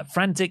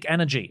 Frantic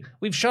Energy.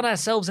 We've shot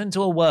ourselves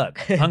into a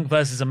work. Punk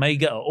versus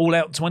Omega or All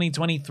Out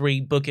 2023.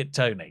 Book it,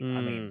 Tony.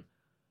 I mean,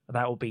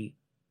 that will be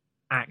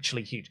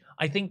actually huge.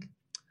 I think...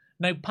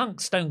 No, Punk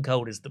Stone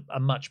Cold is a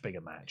much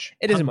bigger match.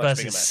 It Punk is a much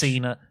versus bigger match.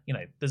 Cena. You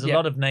know, there's a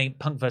lot of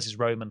Punk versus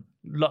Roman.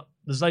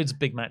 There's loads of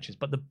big matches,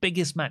 but the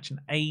biggest match in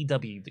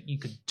AEW that you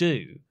could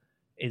do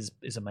is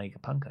Omega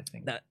Punk, I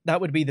think. That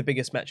would be the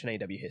biggest match in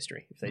AEW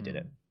history if they did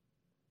it.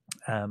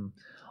 On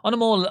a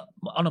more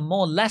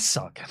less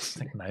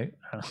sarcastic note,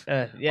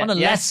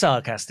 less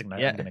sarcastic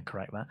note, I'm going to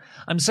correct that.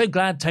 I'm so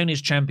glad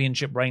Tony's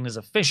championship reign is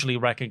officially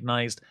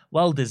recognised.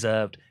 Well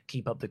deserved.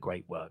 Keep up the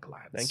great work,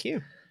 lads. Thank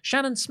you.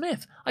 Shannon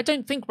Smith. I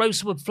don't think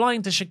Rosa would fly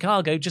into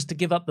Chicago just to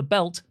give up the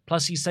belt.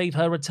 Plus, you save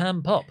her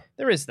return pop.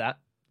 There is that.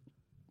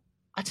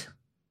 I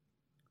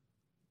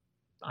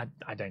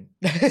don't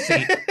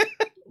see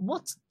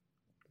what.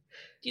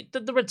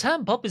 The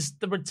return pop is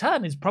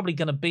probably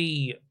going to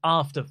be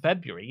after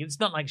February. It's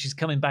not like she's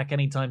coming back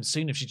anytime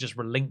soon if she just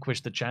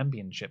relinquished the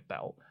championship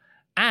belt.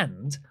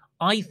 And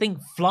I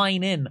think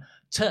flying in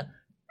to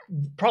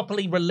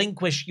properly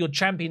relinquish your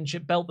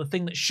championship belt, the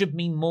thing that should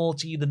mean more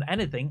to you than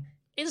anything,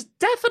 is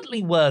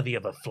definitely worthy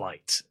of a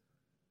flight.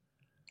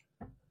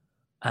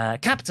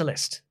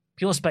 Capitalist.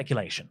 Pure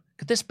speculation.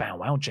 Could this Bow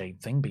Wow Jade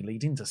thing be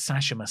leading to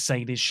Sasha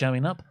Mercedes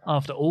showing up?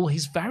 After all,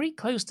 he's very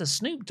close to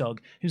Snoop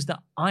Dogg, who's the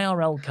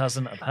IRL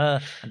cousin of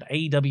her, and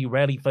AEW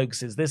rarely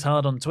focuses this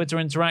hard on Twitter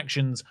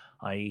interactions,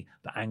 i.e.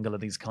 the angle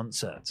of these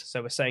concerts.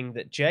 So we're saying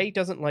that Jay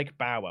doesn't like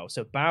Bow Wow,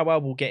 so Bow Wow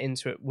will get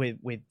into it with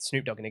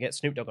Snoop Dogg and get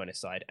Snoop Dogg on his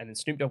side, and then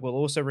Snoop Dogg will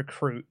also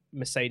recruit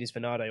Mercedes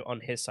Venado on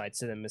his side,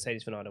 so then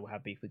Mercedes Venado will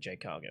have beef with Jay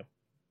Cargill.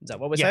 Is that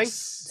what we're saying?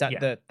 Is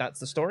that that's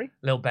the story?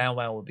 Lil Bow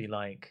Wow would be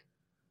like,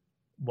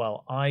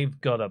 well,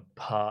 I've got a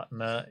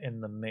partner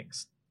in the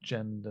mixed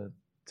gender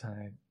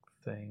tag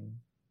thing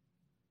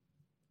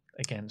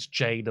against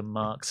Jade and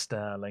Mark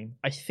Sterling.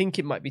 I think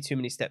it might be too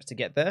many steps to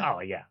get there. Oh,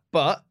 yeah.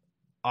 But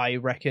I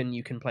reckon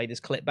you can play this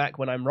clip back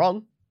when I'm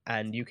wrong,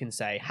 and you can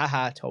say,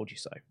 haha, told you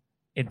so.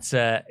 It's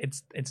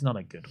not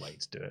a good way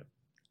to do it.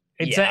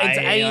 It's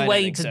a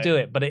way to do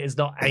it, but it is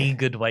not a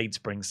good way to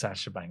bring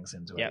Sasha Banks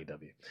into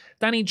AEW.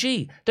 Danny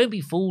G, don't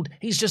be fooled.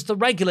 He's just the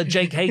regular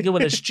Jake Hager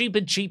with a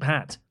stupid cheap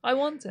hat. I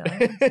want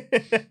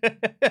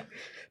it.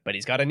 But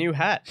he's got a new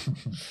hat.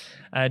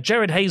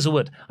 Jared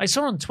Hazelwood, I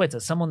saw on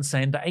Twitter someone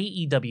saying that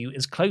AEW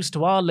is close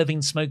to our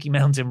living Smoky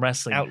Mountain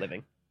Wrestling.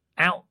 Outliving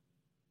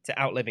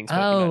Smoky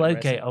Oh, Mountain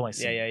okay. Wrestling. Oh, I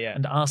see. Yeah.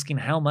 And asking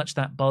how much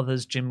that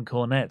bothers Jim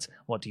Cornette.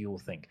 What do you all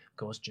think? Of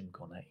course, Jim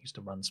Cornette used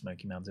to run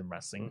Smoky Mountain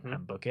Wrestling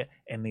and book it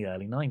in the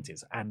early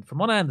 90s. And from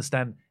what I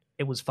understand,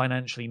 it was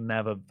financially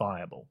never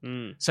viable.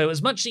 So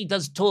as much as he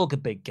does talk a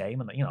big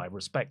game, and I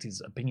respect his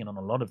opinion on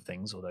a lot of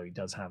things, although he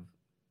does have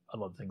a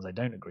lot of things I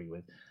don't agree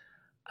with,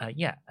 at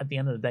the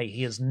end of the day,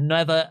 he has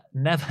never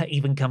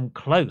even come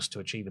close to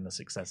achieving the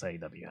success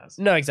AEW has.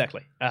 No,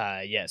 exactly.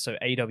 So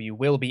AEW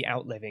will be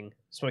outliving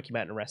Smoky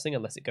Mountain Wrestling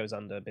unless it goes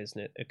out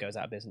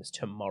of business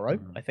tomorrow,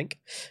 I think.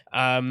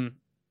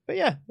 But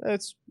yeah,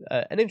 it's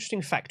an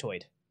interesting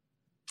factoid.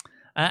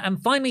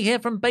 And finally here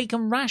from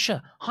Bacon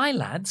Rasher. Hi,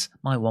 lads.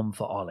 My one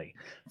for Ollie.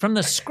 From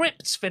the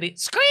Scripts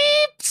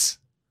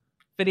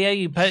video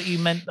you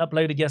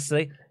uploaded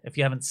yesterday. If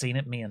you haven't seen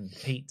it, me and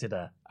Pete did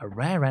a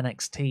rare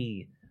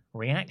NXT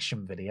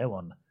reaction video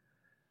on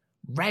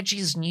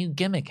Reggie's new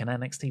gimmick in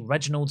NXT.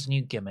 Reginald's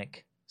new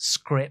gimmick,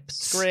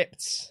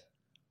 Scripts.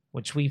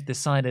 Which we've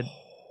decided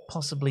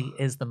possibly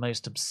is the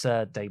most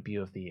absurd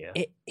debut of the year.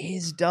 It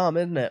is dumb,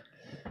 isn't it?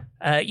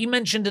 You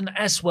mentioned an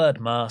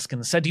S-word mask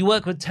and said you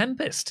work with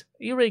Tempest.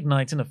 Are you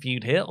reigniting a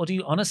feud here, or do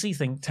you honestly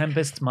think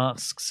Tempest's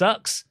mask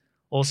sucks?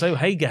 Also,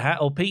 Hager hat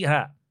or Pete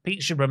hat?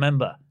 Pete should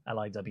remember,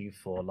 LIW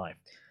for life.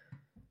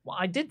 Well,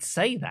 I did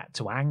say that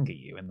to anger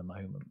you in the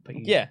moment,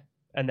 but Yeah,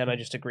 and then I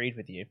just agreed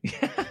with you.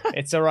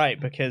 It's all right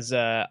because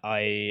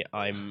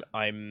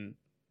I'm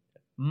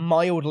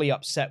mildly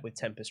upset with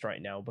Tempest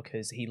right now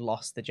because he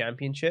lost the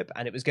championship,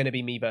 and it was going to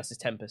be me versus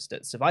Tempest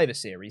at Survivor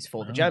Series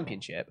for the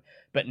championship.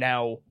 But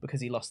now,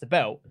 because he lost the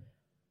belt,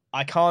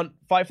 I can't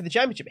fight for the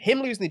championship.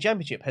 Him losing the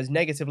championship has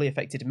negatively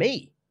affected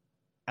me,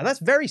 and that's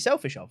very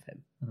selfish of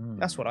him.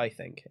 That's what I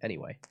think,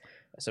 anyway.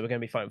 So we're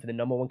going to be fighting for the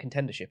number one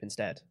contendership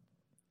instead.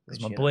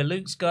 Because my boy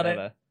Luke's got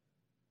it.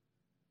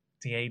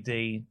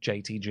 TAD,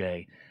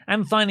 JTJ.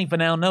 And finally, for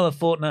now, Noah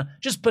Fortner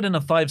just put in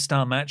a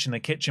 5-star match in the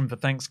kitchen for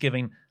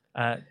Thanksgiving.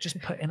 Just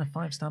put in a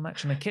 5-star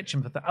match in the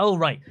kitchen for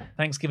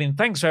Thanksgiving.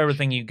 Thanks for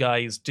everything you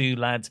guys do,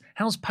 lads.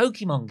 How's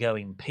Pokemon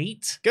going,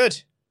 Pete?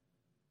 Good.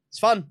 It's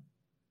fun.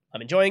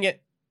 I'm enjoying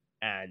it,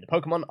 and the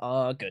Pokemon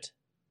are good.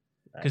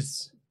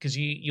 Because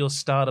your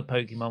starter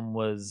Pokemon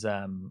was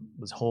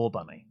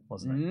Horbunny,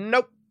 wasn't it?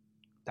 Nope.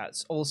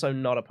 That's also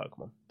not a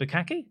Pokemon.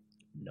 Bukaki?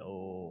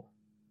 No.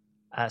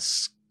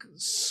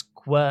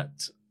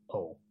 Squirt.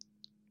 Oh,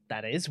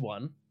 that is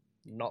one.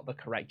 Not the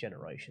correct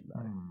generation,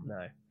 though.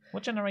 No.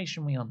 What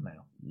generation are we on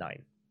now?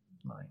 9.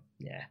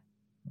 Yeah.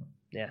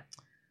 Yeah.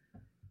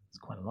 It's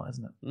quite a lot,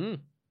 isn't it?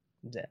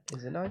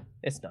 Is it 9?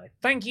 It's 9.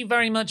 Thank you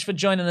very much for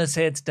joining us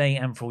here today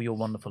and for all your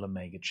wonderful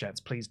Omega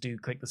chats. Please do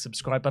click the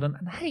subscribe button.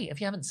 And hey,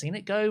 if you haven't seen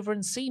it, go over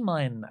and see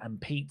mine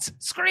and Pete's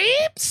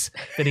Screeps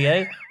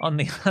video on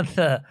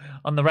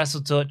the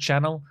Wrestle Talk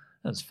channel.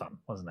 It was fun,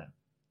 wasn't it?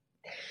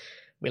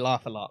 We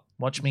laugh a lot.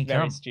 Watch me Very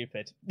come.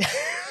 stupid.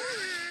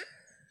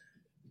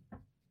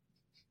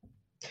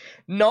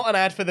 Not an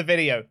ad for the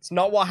video. It's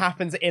not what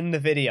happens in the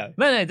video.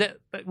 No,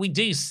 we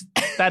do.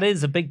 That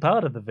is a big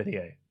part of the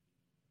video.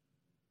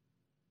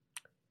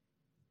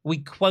 We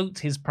quote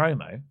his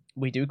promo.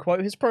 We do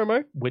quote his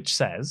promo, which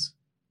says,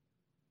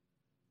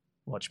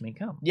 "Watch me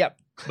come." Yep,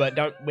 but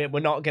we're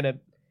not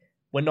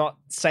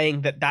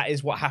saying that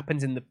is what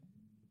happens in the.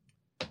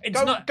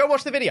 Go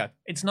watch the video.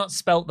 It's not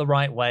spelt the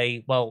right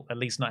way. Well, at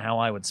least not how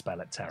I would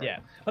spell it, Terry. Yeah.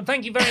 But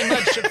thank you very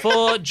much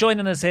for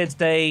joining us here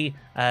today.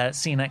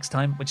 See you next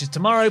time, which is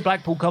tomorrow.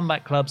 Blackpool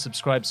Combat Club.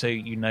 Subscribe so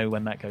you know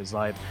when that goes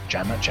live.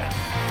 Jam that jam.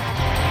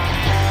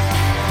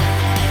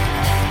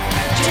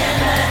 Jam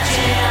that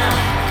jam.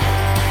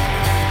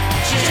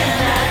 Jam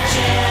that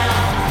jam.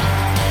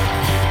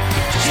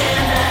 Jam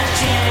that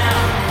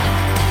jam.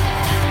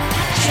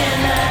 Jam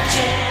that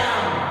jam.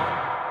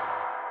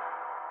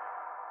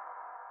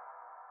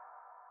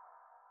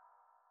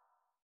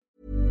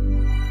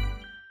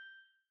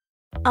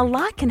 A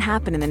lot can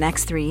happen in the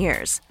next 3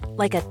 years.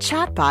 Like a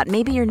chatbot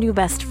may be your new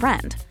best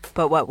friend.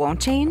 But what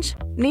won't change?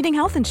 Needing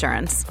health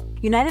insurance.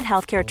 United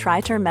Healthcare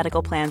Tri-Term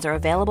Medical Plans are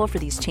available for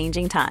these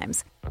changing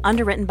times.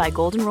 Underwritten by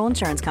Golden Rule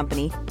Insurance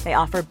Company, they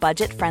offer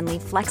budget-friendly,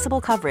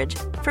 flexible coverage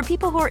for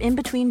people who are in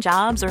between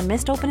jobs or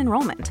missed open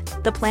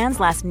enrollment. The plans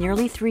last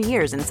nearly 3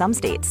 years in some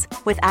states,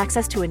 with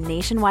access to a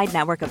nationwide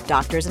network of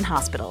doctors and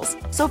hospitals.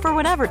 So for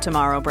whatever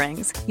tomorrow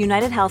brings,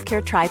 United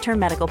Healthcare Tri-Term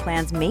Medical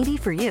Plans may be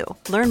for you.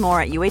 Learn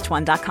more at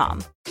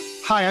uh1.com.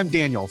 Hi, I'm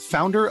Daniel,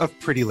 founder of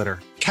Pretty Litter.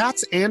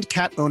 Cats and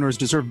cat owners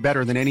deserve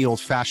better than any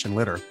old-fashioned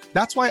litter.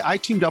 That's why I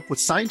teamed up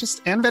with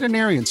scientists and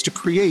veterinarians to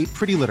create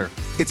Pretty Litter.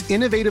 Its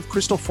innovative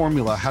crystal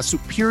formula has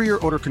superior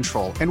odor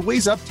control and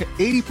weighs up to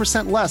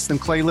 80% less than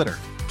clay litter.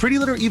 Pretty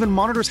Litter even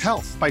monitors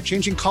health by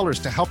changing colors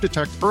to help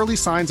detect early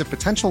signs of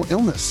potential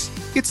illness.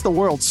 It's the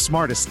world's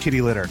smartest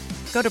kitty litter.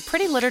 Go to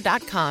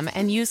prettylitter.com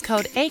and use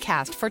code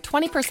ACAST for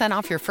 20%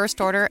 off your first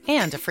order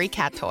and a free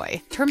cat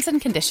toy. Terms and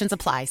conditions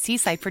apply. See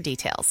site for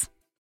details.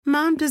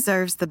 Mom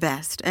deserves the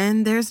best,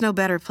 and there's no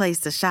better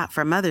place to shop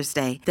for Mother's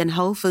Day than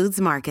Whole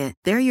Foods Market.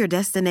 They're your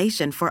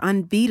destination for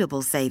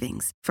unbeatable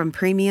savings, from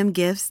premium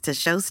gifts to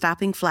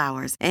show-stopping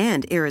flowers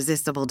and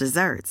irresistible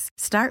desserts.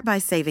 Start by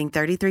saving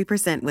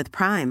 33% with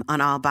Prime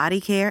on all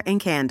body care and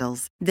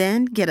candles.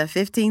 Then get a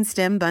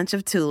 15-stem bunch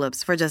of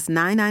tulips for just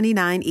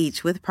 $9.99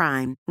 each with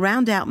Prime.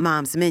 Round out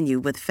Mom's menu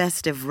with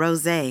festive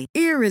rosé,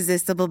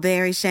 irresistible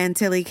berry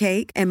chantilly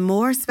cake, and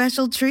more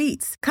special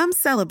treats. Come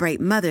celebrate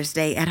Mother's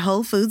Day at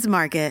Whole Foods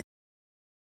Market.